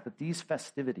on the fact that these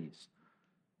festivities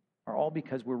are all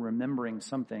because we're remembering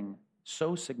something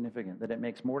so significant that it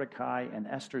makes Mordecai and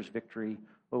Esther's victory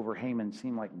over Haman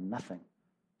seem like nothing,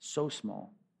 so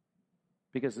small.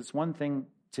 Because it's one thing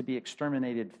to be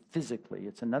exterminated physically.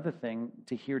 It's another thing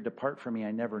to hear, "Depart from me,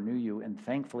 I never knew you." And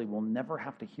thankfully, we'll never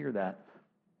have to hear that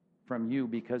from you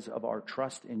because of our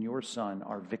trust in your Son,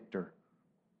 our victor.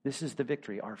 This is the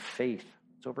victory, our faith.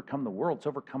 It's overcome the world. It's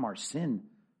overcome our sin,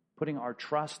 putting our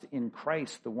trust in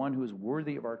Christ, the one who is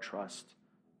worthy of our trust.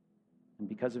 And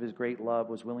because of his great love,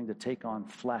 was willing to take on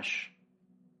flesh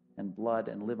and blood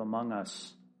and live among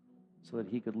us so that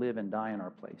he could live and die in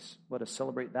our place. Let us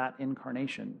celebrate that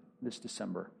incarnation this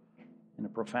December in a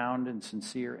profound and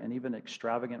sincere and even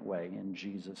extravagant way in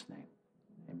Jesus' name.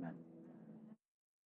 Amen.